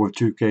with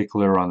 2K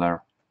clear on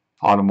there,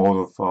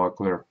 automotive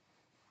clear.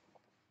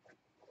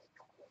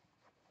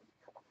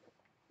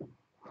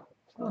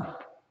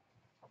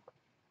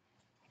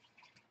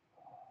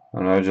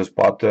 And I just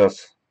bought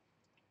this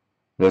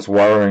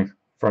wiring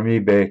from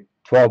eBay,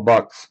 12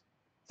 bucks,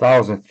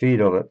 1,000 feet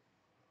of it.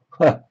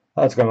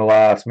 That's gonna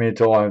last me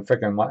until I'm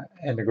freaking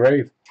in the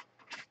grave.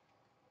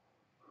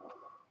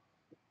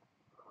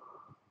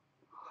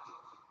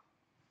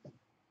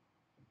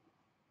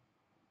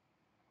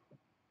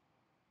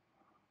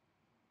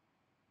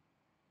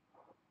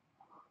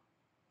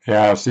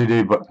 Yeah,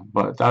 CD, but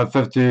that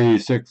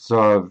 56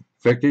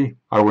 Vicky,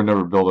 I would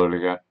never build it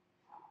again.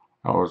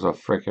 That was a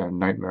freaking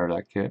nightmare,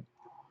 that kit.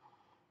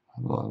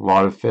 A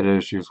lot of fit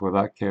issues with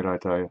that kit, I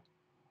tell you.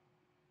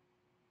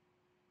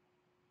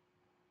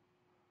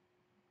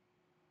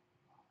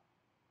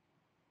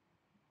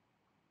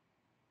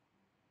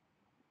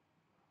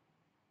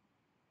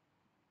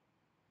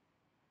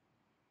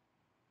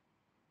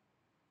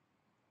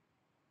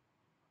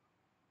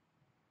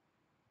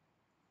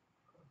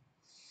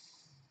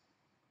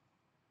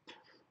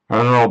 I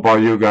don't know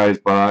about you guys,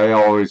 but I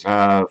always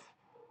have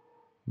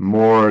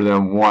more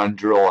than one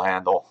drill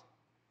handle.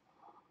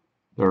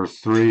 There's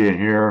 3 in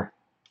here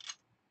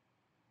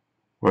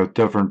with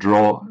different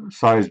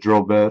size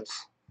drill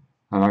bits,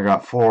 and I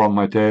got 4 on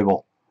my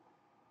table.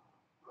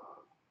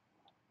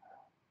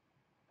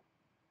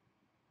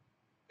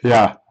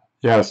 Yeah,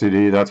 yeah,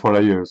 CD, that's what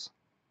I use.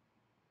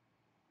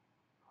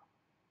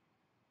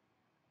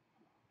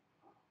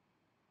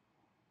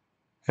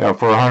 Yeah,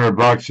 for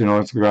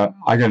 $100,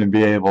 I'm going to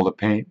be able to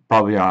paint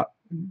probably a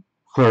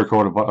clear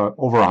coat of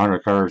over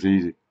 100 cars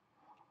easy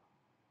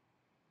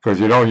because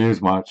you don't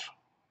use much.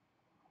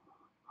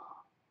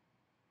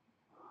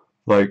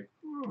 Like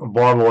a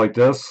bottle like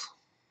this,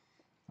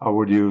 I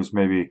would use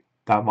maybe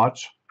that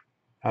much.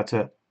 That's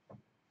it.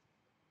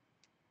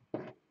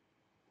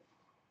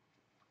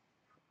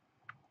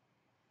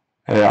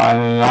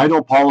 And I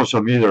don't polish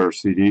them either,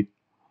 CD,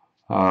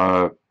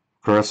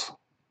 Chris.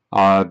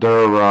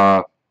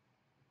 They're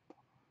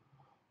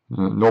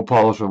no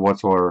polish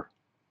whatsoever.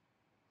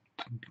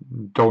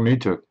 Don't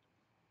need to.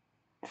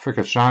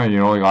 Freaking shine,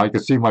 like I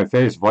could see my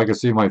face. If I could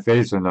see my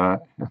face in the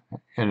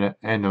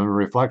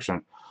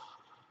reflection,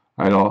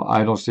 I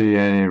don't see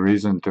any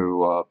reason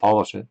to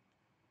polish it.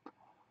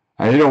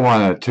 And you don't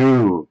want it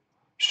too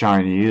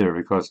shiny either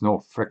because no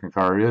freaking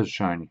car is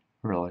shiny,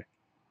 really.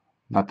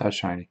 Not that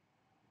shiny.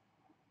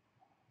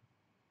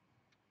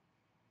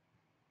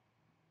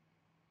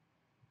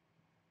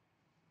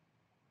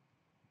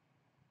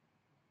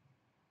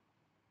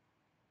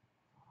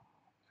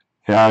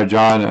 Yeah,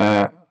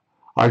 John,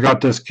 I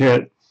got this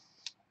kit.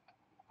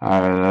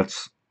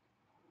 That's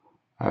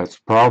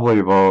probably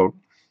about,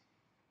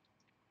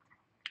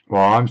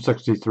 well, I'm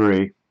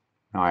 63.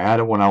 I had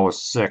it when I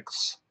was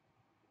 6.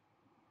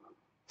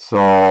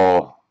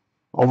 So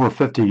over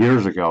 50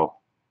 years ago.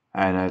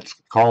 And it's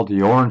called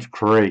the Orange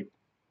Crate.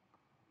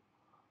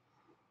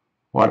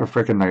 What a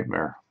freaking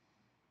nightmare.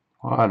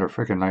 What a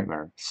freaking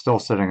nightmare. Still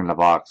sitting in the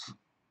box.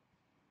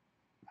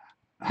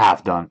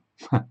 Half done.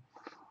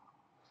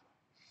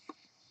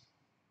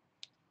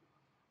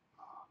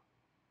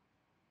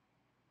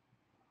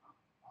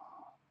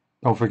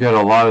 Don't forget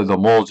a lot of the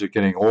molds are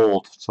getting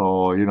old.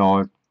 So,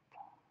 the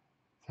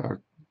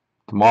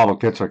model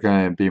kits are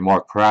going to be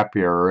more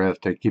crappier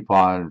if they keep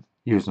on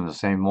using the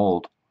same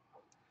mold.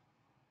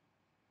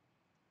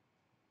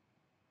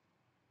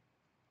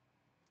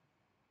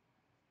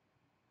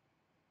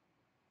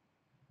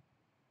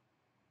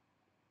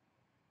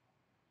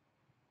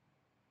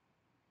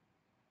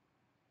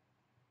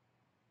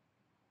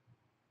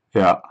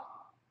 Yeah.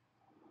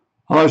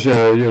 Unless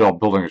you're,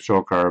 building a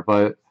show car.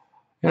 But,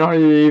 you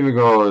even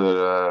go to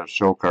the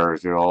show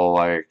cars,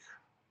 like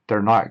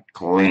they're not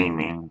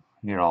gleaming,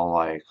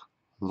 like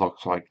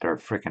looks like they're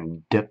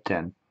freaking dipped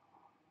in.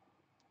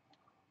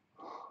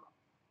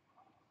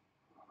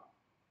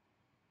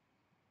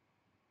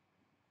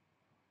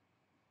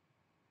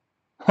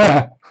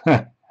 Yeah,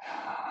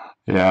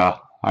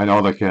 I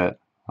know the kit.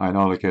 I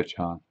know the kit,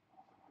 John.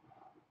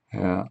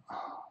 Yeah.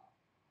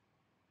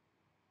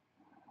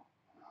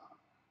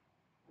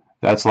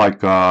 That's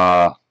like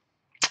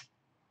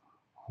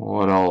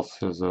what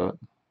else is it?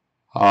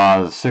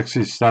 The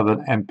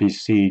 67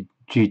 MPC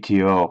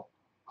GTO.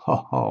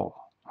 Oh,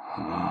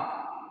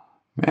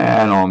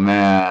 man, oh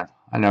man.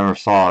 I never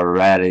saw a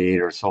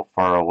radiator so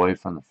far away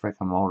from the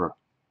freaking motor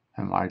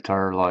in my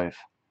entire life.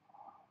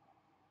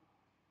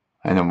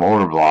 And the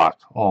motor block.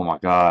 Oh my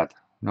god.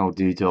 No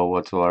detail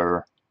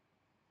whatsoever.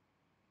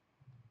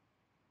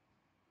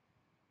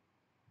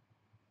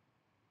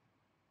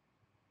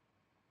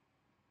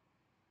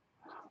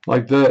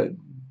 Like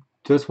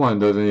this one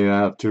doesn't even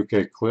have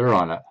 2K clear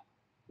on it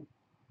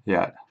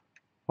yet.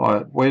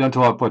 Well, wait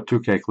until I put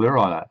 2K clear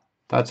on it.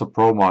 That's a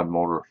Pro Mod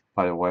motor,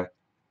 by the way.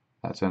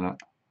 That's in it.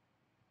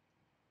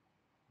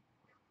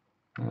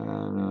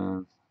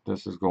 And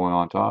this is going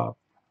on top,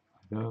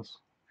 I guess,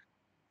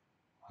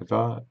 like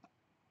that.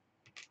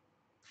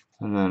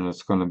 And then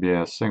it's going to be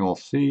a single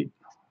seat,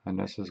 and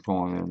this is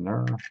going in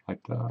there,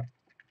 like that.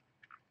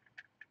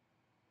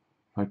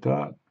 Like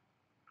that.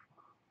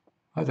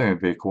 I think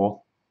it'd be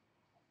cool.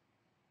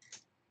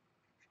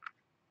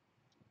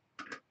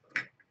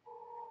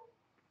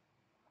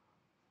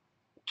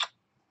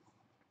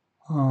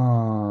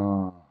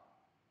 Uh,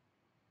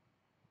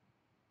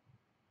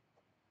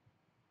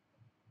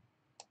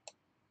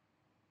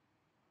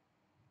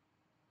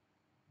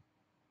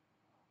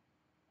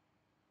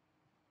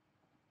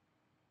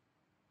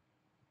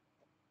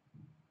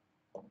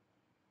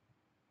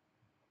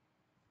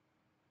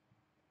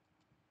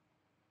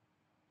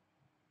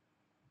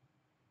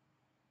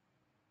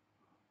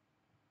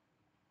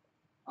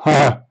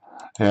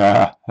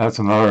 yeah, that's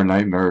another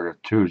nightmare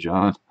too,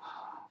 John.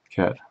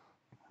 Kit.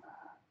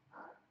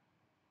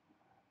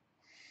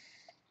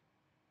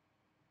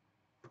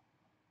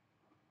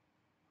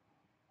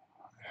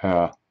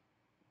 Yeah.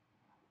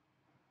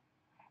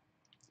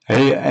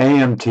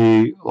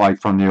 AMT,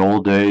 like from the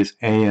old days,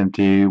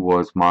 AMT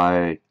was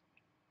my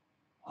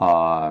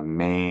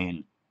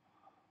main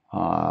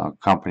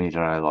company that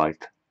I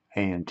liked.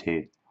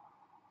 AMT.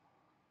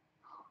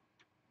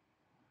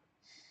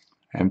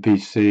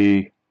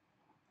 MPC.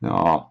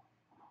 No,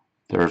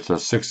 there's a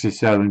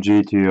 67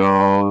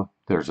 GTO.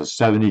 There's a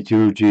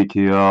 72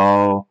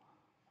 GTO.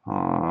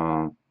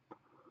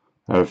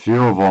 There are a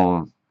few of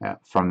them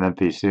from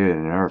MPC,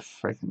 and they're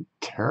freaking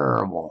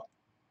terrible.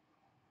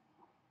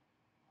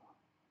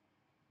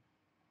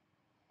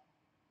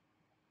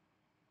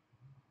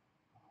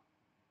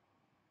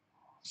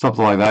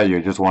 Something like that,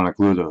 you just want to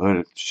glue the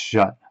hood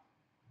shut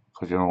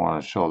because you don't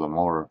want to show the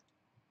motor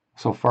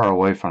so far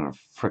away from the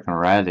freaking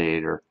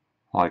radiator.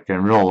 Like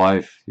in real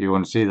life, you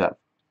wouldn't see that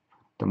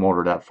the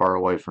motor that far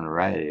away from the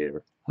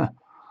radiator.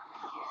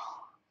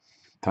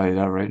 Tell you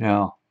that right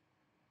now.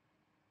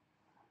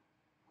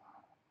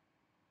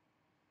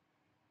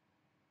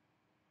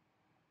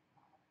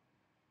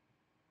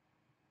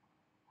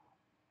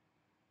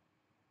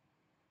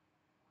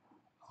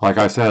 Like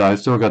I said, I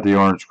still got the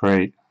orange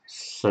crate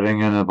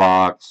sitting in the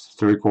box,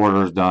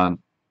 3/4 done.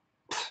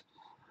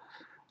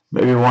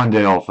 Maybe one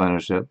day I'll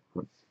finish it,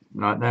 but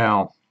not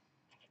now.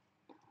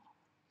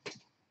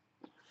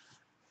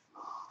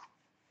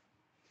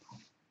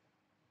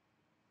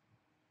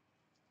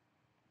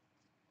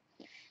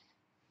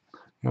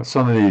 You know,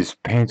 some of these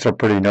paints are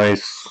pretty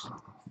nice.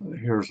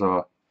 Here's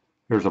a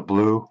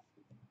blue.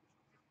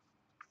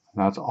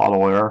 That's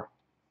auto air.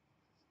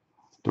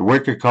 The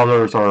wicked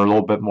colors are a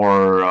little bit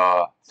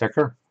more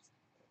thicker.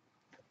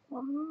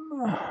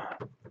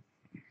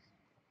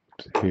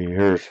 See,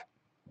 here's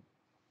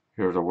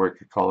a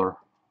wicked color,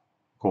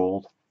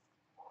 gold.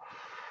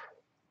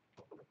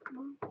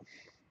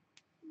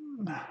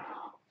 I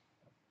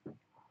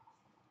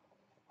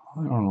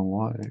don't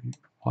know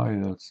why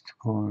that's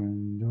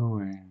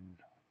doing.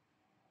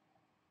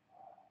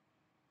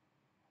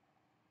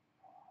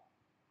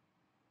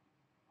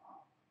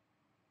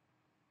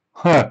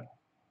 Huh.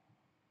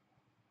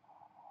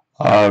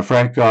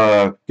 Frank,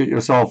 get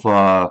yourself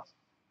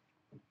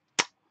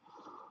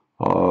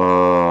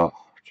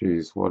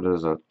geez, what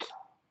is it?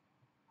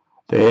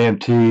 The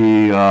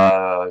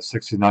AMT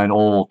 69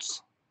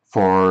 olds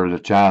for the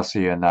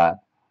chassis and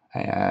that,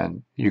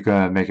 and you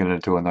can make it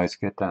into a nice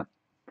kit then.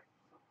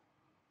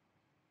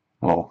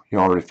 Well, you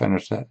already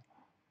finished it.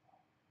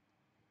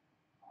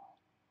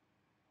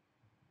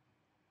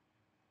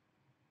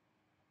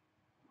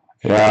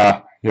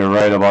 Yeah, you're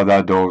right about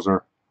that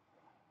dozer.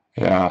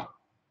 Yeah,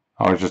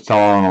 I was just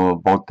telling them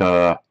about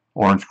the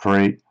orange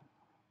crate.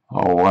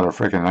 Oh, what a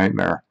freaking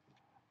nightmare.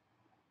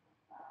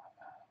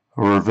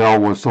 Revell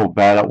was so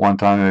bad at one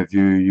time, if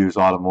you use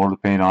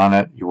automotive paint on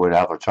it, you would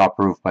have a chop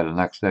roof by the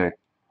next day.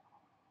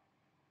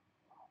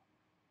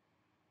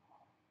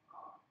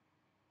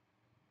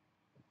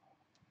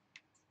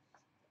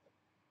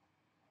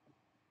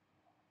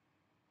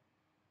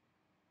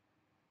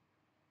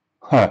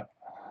 Huh.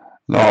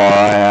 No,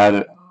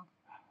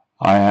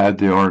 I had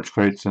the orange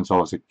crate since I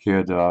was a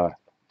kid,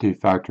 D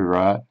Factory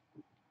Rat.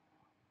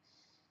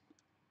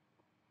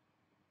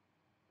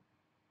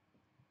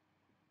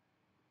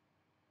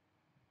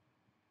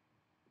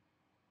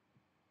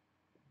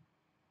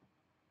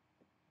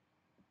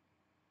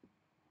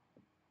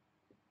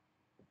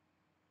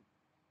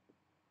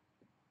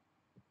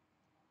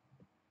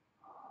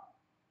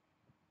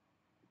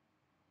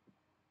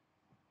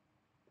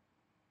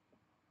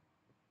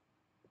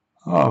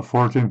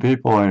 14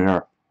 people in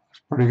here.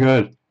 It's pretty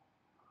good.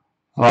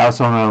 Last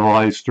time on the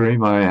live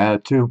stream, I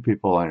had 2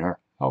 people in here.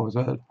 That was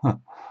it. I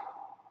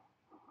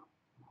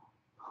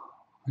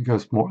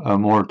guess more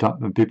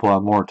people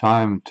have more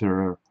time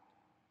to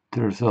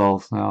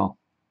themselves now.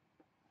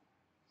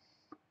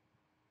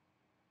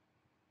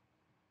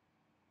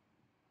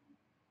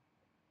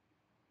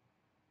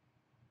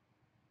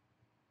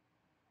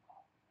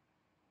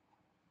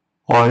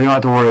 Well, you don't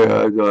have to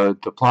worry.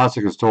 The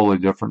plastic is totally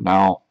different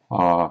now,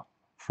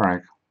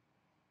 Frank.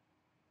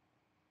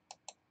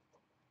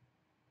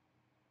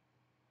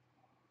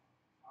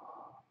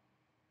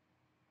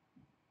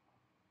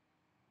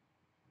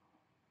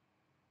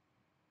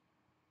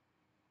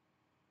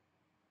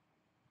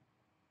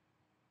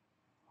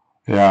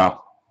 Yeah.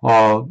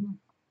 Well,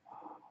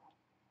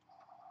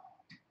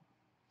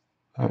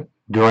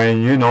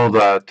 Dwayne, you know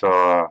that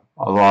a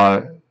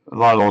lot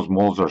of those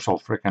molds are so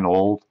freaking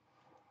old,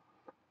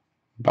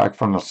 back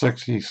from the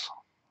 60s.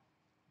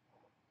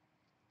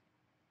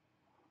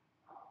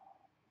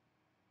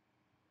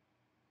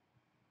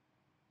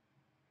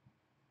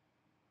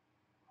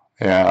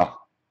 Yeah.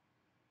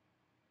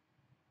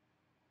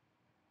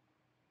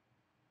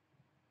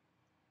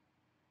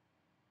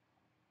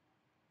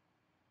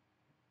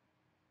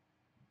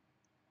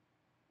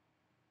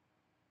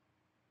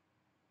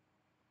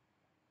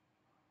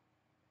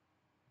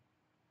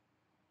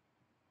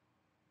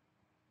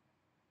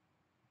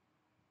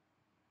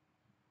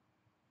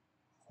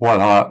 What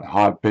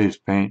hot base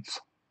paints?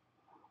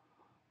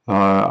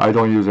 I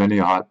don't use any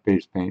hot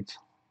base paints.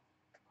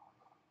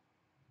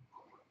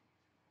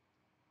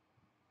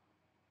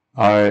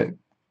 I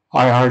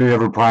I hardly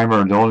ever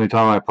primer. The only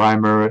time I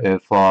primer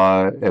if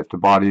the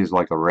body is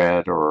like a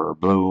red or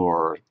blue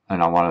or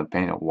and I want to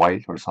paint it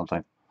white or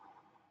something.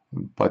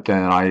 But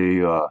then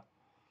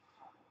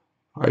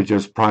I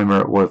just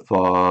primer it with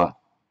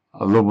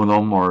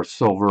aluminum or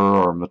silver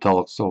or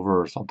metallic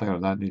silver or something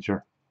of that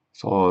nature.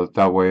 So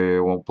that way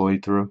it won't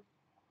bleed through.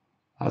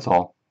 That's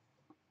all.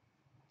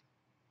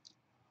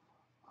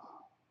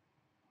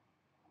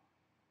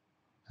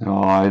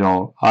 No, I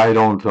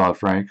don't,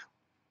 Frank.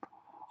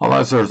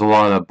 Unless there's a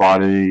lot of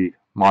body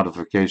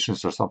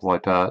modifications or something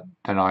like that,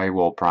 then I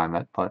will prime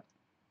it. But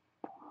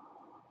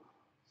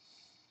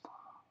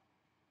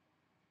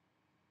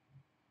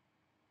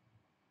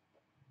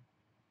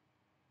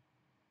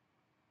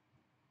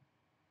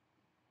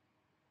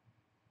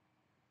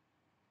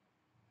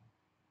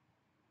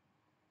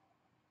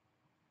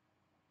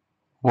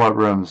what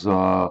rims,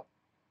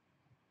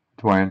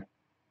 Dwayne?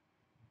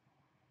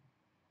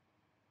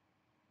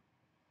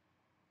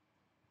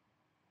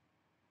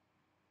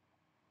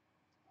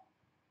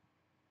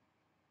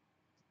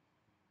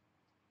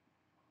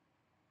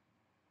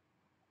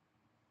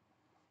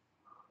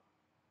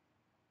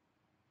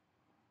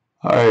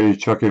 Hi,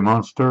 Chucky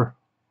Monster.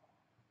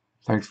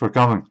 Thanks for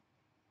coming.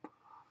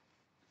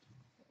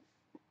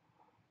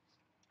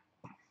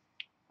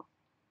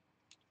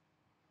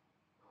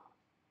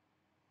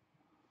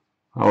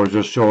 I was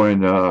just showing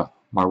my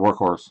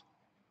workhorse,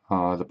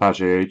 the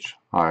Apache H.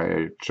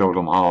 I showed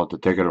them how to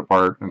take it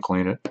apart and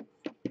clean it.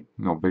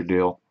 No big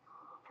deal.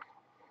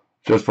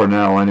 Just for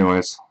now,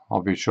 anyways.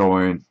 I'll be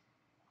showing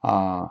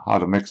how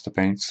to mix the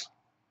paints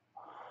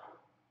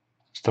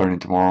starting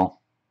tomorrow.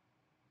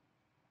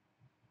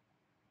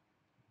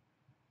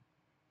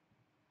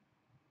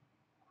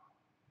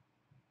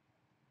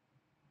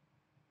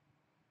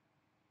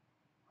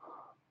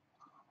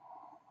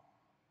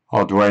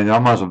 Oh, Dwayne,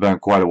 that must have been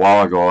quite a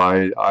while ago.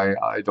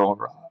 I don't.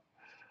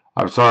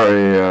 I'm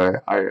sorry.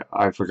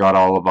 I forgot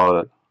all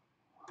about it.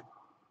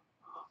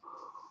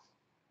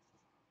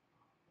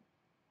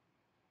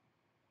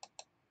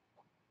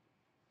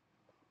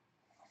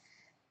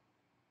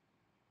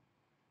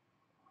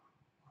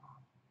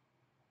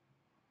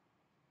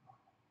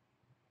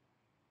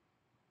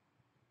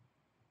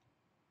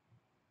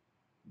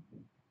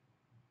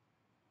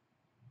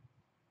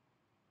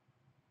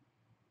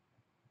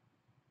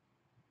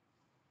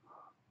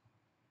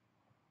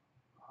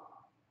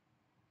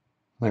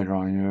 Later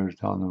on years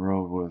down the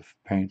road with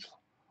paints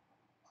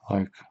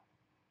like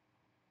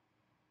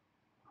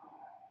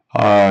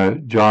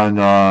John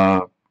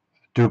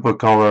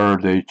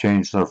Duplicolor. They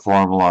changed their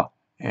formula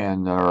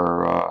in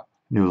their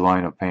new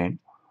line of paint,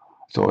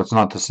 so it's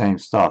not the same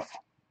stuff.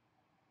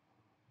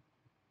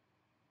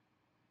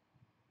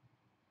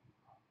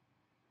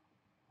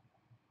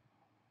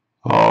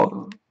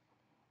 Well,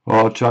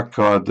 well, Chuck,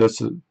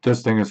 this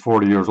thing is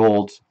 40 years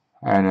old,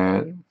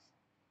 and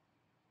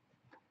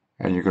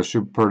and you can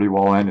shoot pretty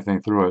well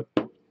anything through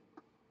it.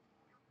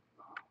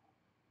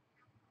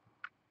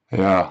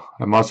 Yeah,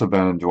 it must have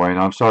been Dwayne.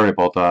 I'm sorry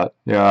about that.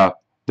 Yeah,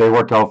 they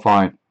worked out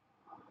fine.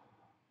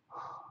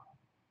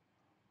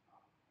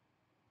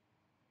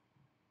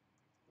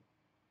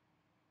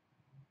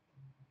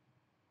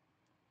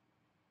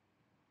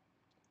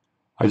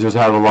 I just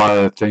have a lot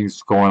of things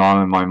going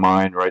on in my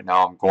mind right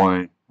now. I'm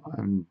going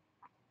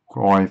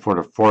for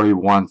the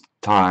 41st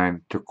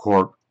time to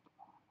court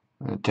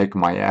and take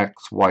my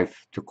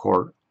ex-wife to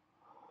court.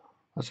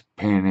 That's a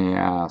pain in the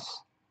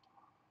ass.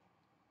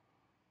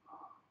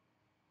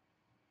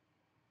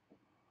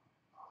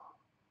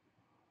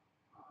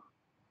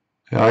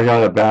 Yeah, I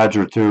got a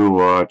badger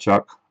too,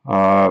 Chuck.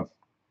 I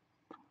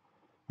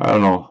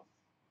don't know.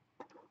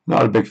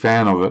 Not a big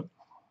fan of it.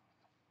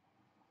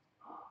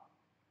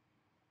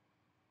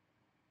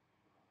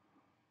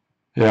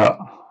 Yeah,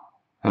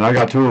 and I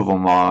got two of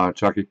them,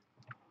 Chucky.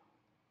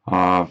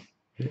 Uh,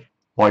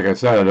 like I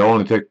said, it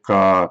only took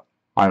I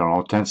don't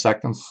know 10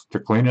 seconds to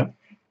clean it.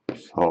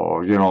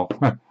 So you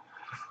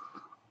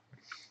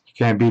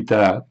can't beat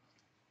that.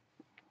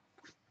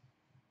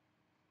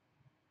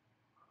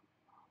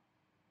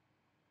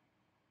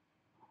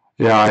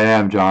 Yeah, I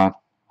am, John.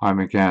 I'm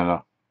in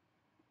Canada.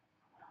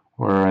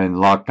 We're in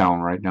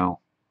lockdown right now.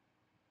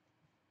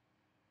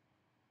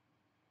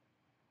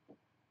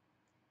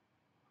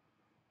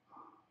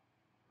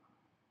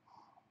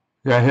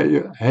 Yeah,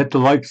 hit the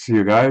likes,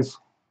 you guys.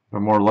 The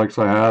more likes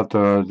I have,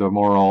 the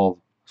more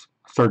I'll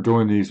start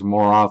doing these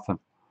more often.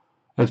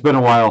 It's been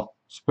a while.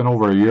 It's been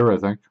over a year, I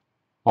think.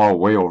 Oh,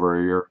 way over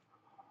a year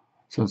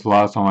since the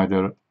last time I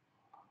did it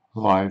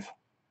live.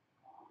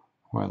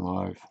 Went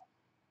live.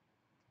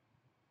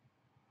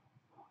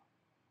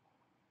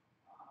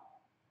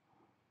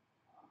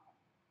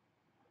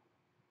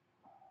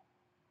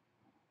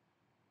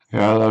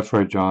 Yeah, that's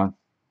right, John.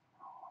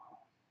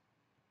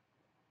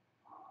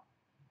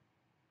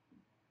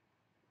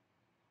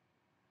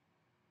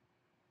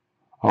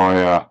 Oh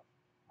yeah,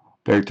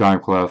 big time,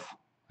 Cliff.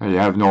 You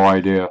have no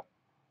idea.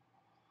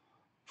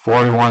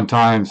 41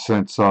 times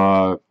since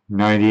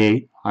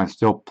 '98. I'm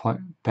still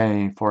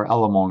paying for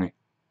alimony.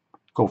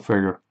 Go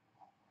figure.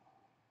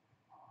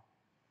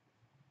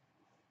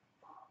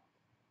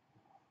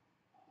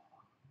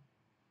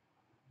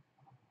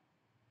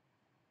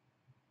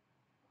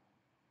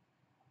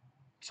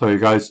 So you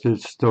guys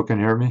still can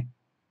hear me?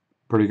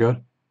 Pretty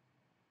good.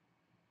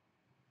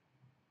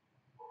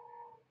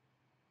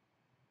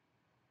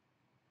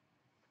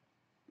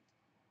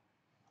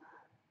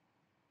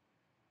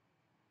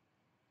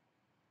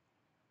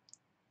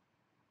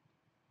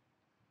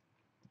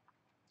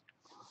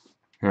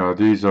 You know,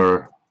 this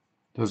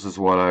is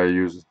what I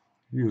use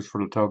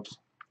for the tubs.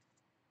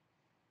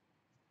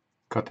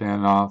 Cut the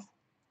end off,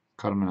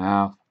 cut them in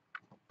half.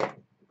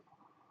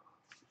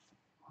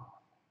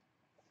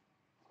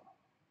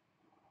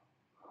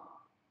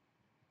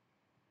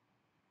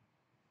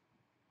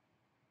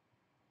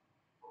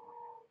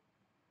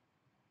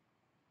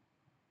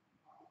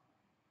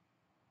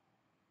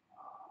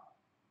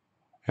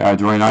 Yeah,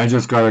 Dwayne, I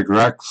just got a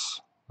Grex.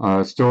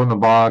 Still in the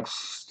box,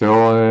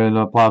 still in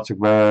a plastic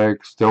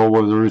bag, still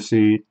with a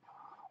receipt.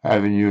 I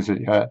haven't used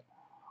it yet.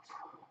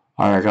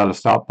 I gotta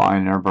stop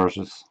buying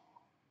airbrushes.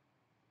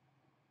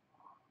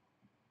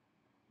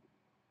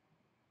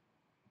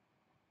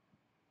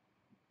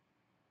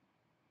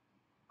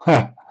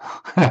 Yeah,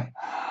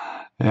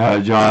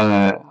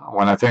 John,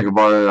 when I think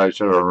about it, I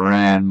should have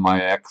ran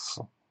my ex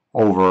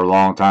over a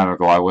long time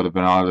ago. I would have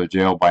been out of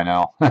jail by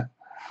now.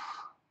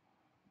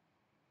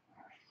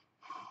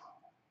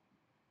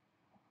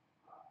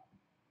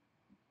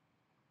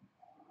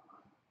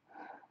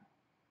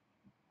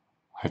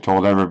 I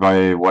told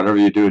everybody, whatever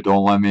you do,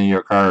 don't lend me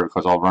your car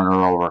because I'll run her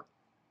over.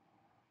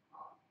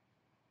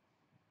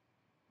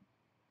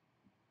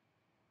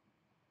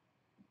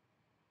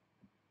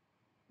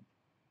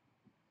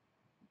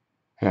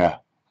 Yeah,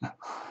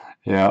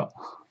 yeah,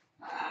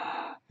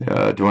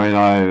 yeah,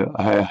 Dwayne,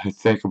 I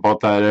think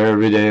about that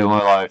every day of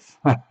my life,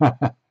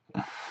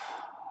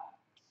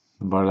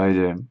 but I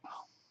didn't.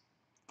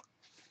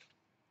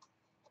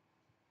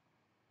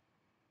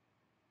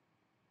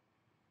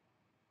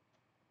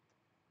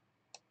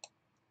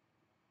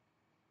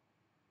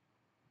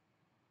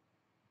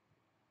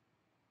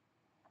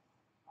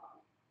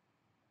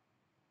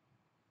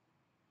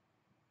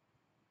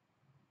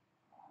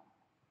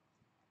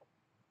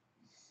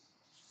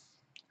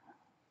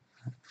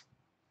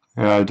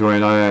 Yeah,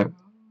 Dwayne,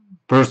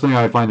 personally,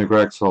 I find the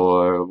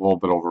Grexel a little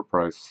bit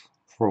overpriced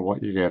for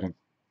what you're getting.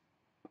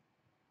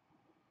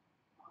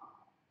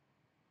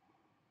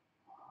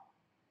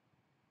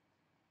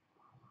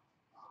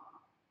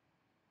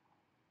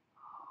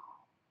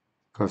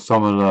 Because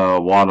some of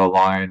the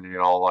waterline,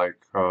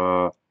 like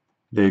the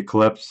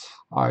Eclipse,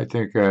 I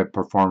think it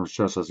performs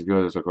just as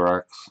good as a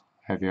Grex,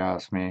 if you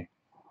ask me.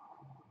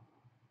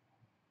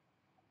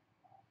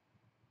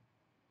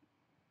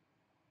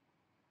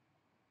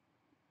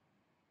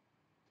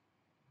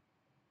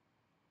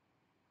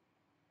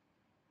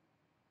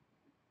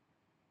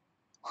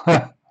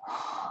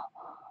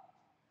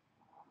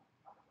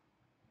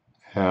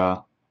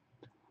 Yeah.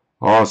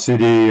 Well,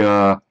 CD,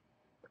 I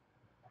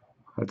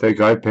think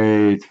God,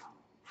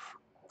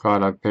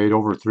 I paid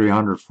over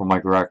 300 for my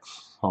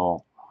Grex.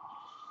 So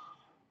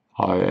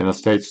in the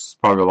States, it's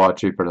probably a lot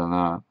cheaper than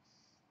that.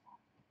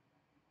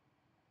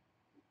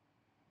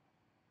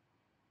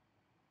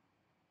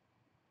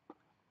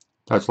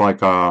 That's like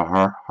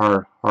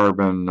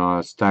Harbin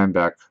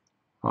Steinbeck.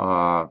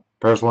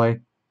 Personally,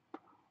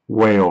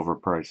 way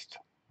overpriced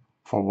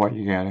for what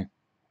you're getting.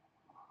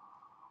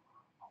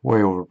 Way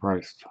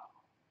overpriced.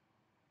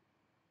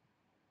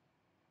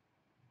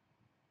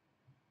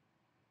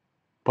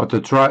 But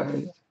to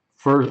try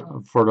for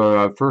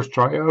the first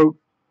tryout,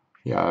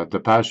 yeah, the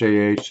Patch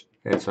AH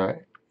is a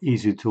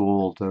easy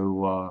tool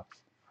to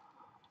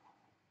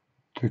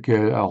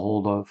get a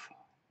hold of.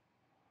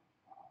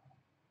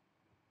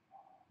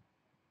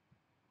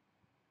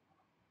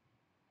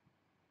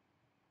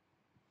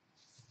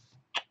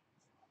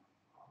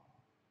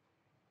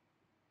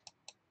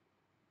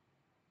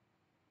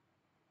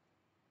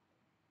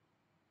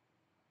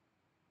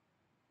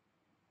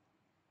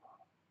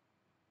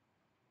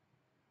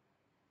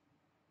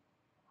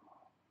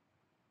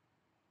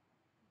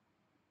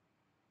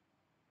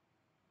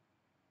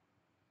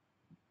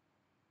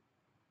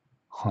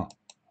 Huh.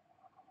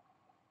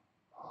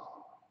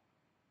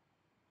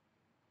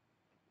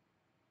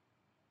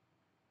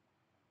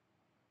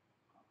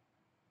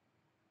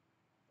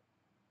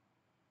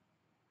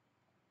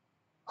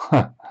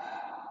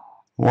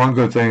 One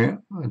good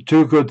thing,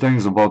 two good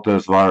things about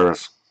this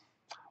virus.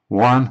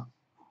 One,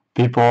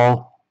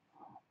 people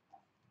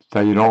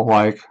that you don't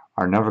like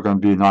are never going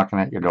to be knocking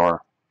at your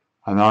door.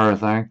 Another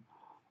thing,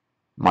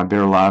 my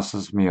beer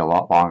lasts me a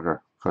lot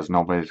longer because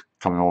nobody's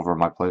coming over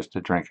my place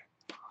to drink.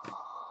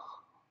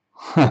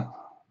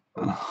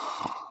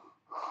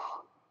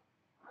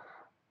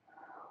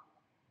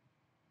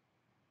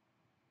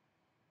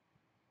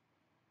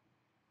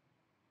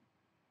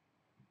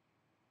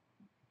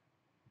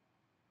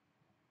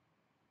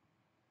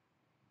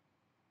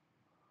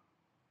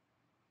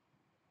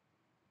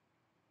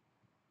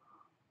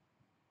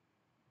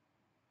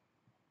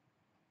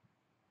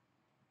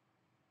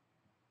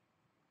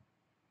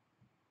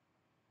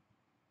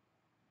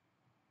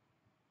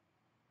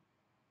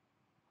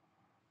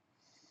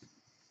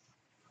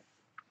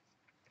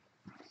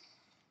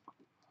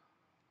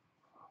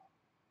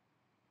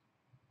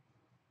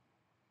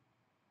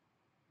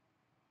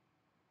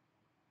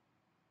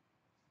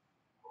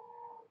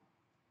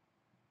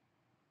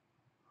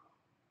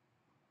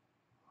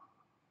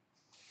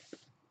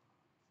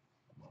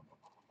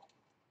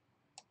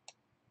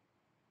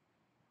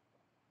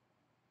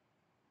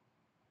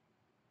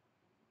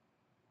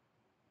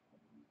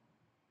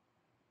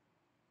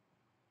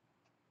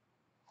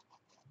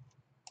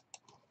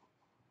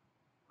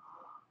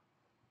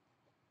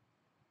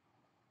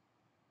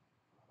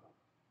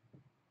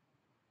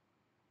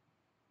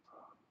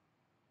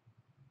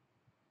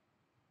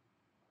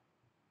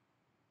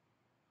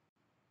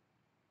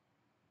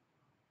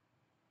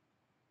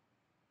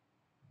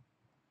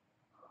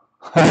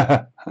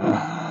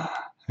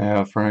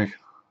 Yeah, Frank.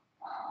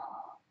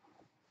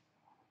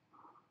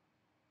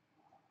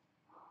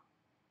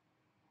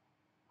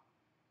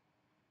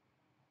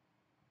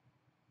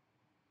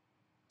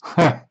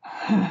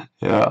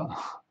 Yeah.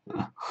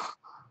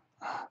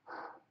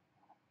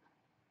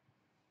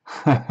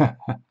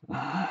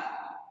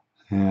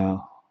 Yeah.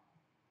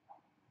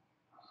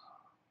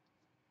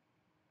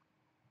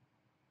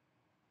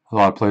 A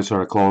lot of places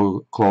are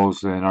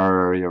closed in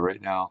our area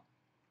right now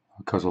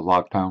because of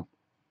lockdown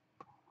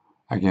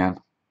again.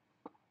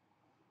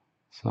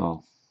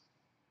 So,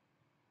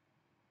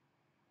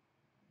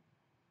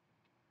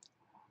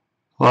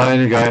 well,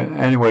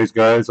 anyways,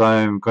 guys,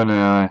 I'm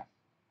gonna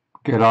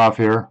get off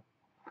here.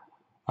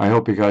 I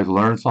hope you guys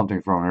learned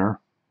something from here,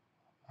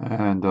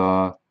 and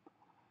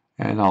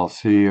I'll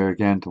see you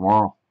again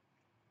tomorrow.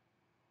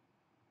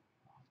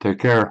 Take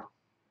care,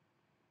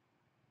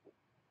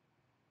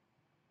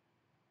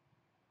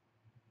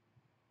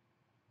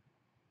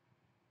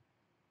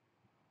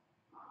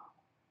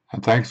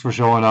 and thanks for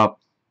showing up.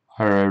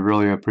 I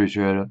really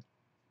appreciate it. It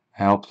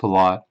helps a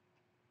lot.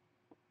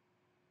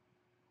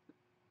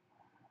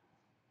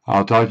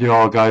 I'll talk to you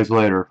all guys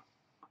later.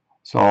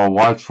 So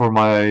watch for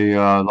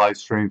my live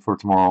stream for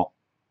tomorrow.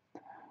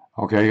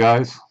 Okay,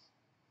 guys?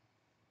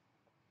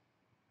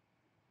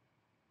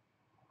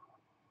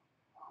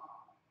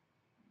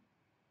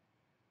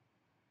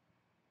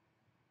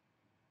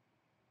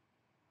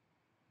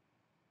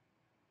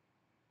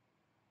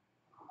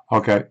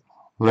 Okay.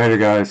 Later,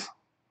 guys.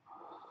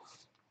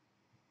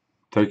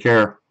 Take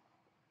care.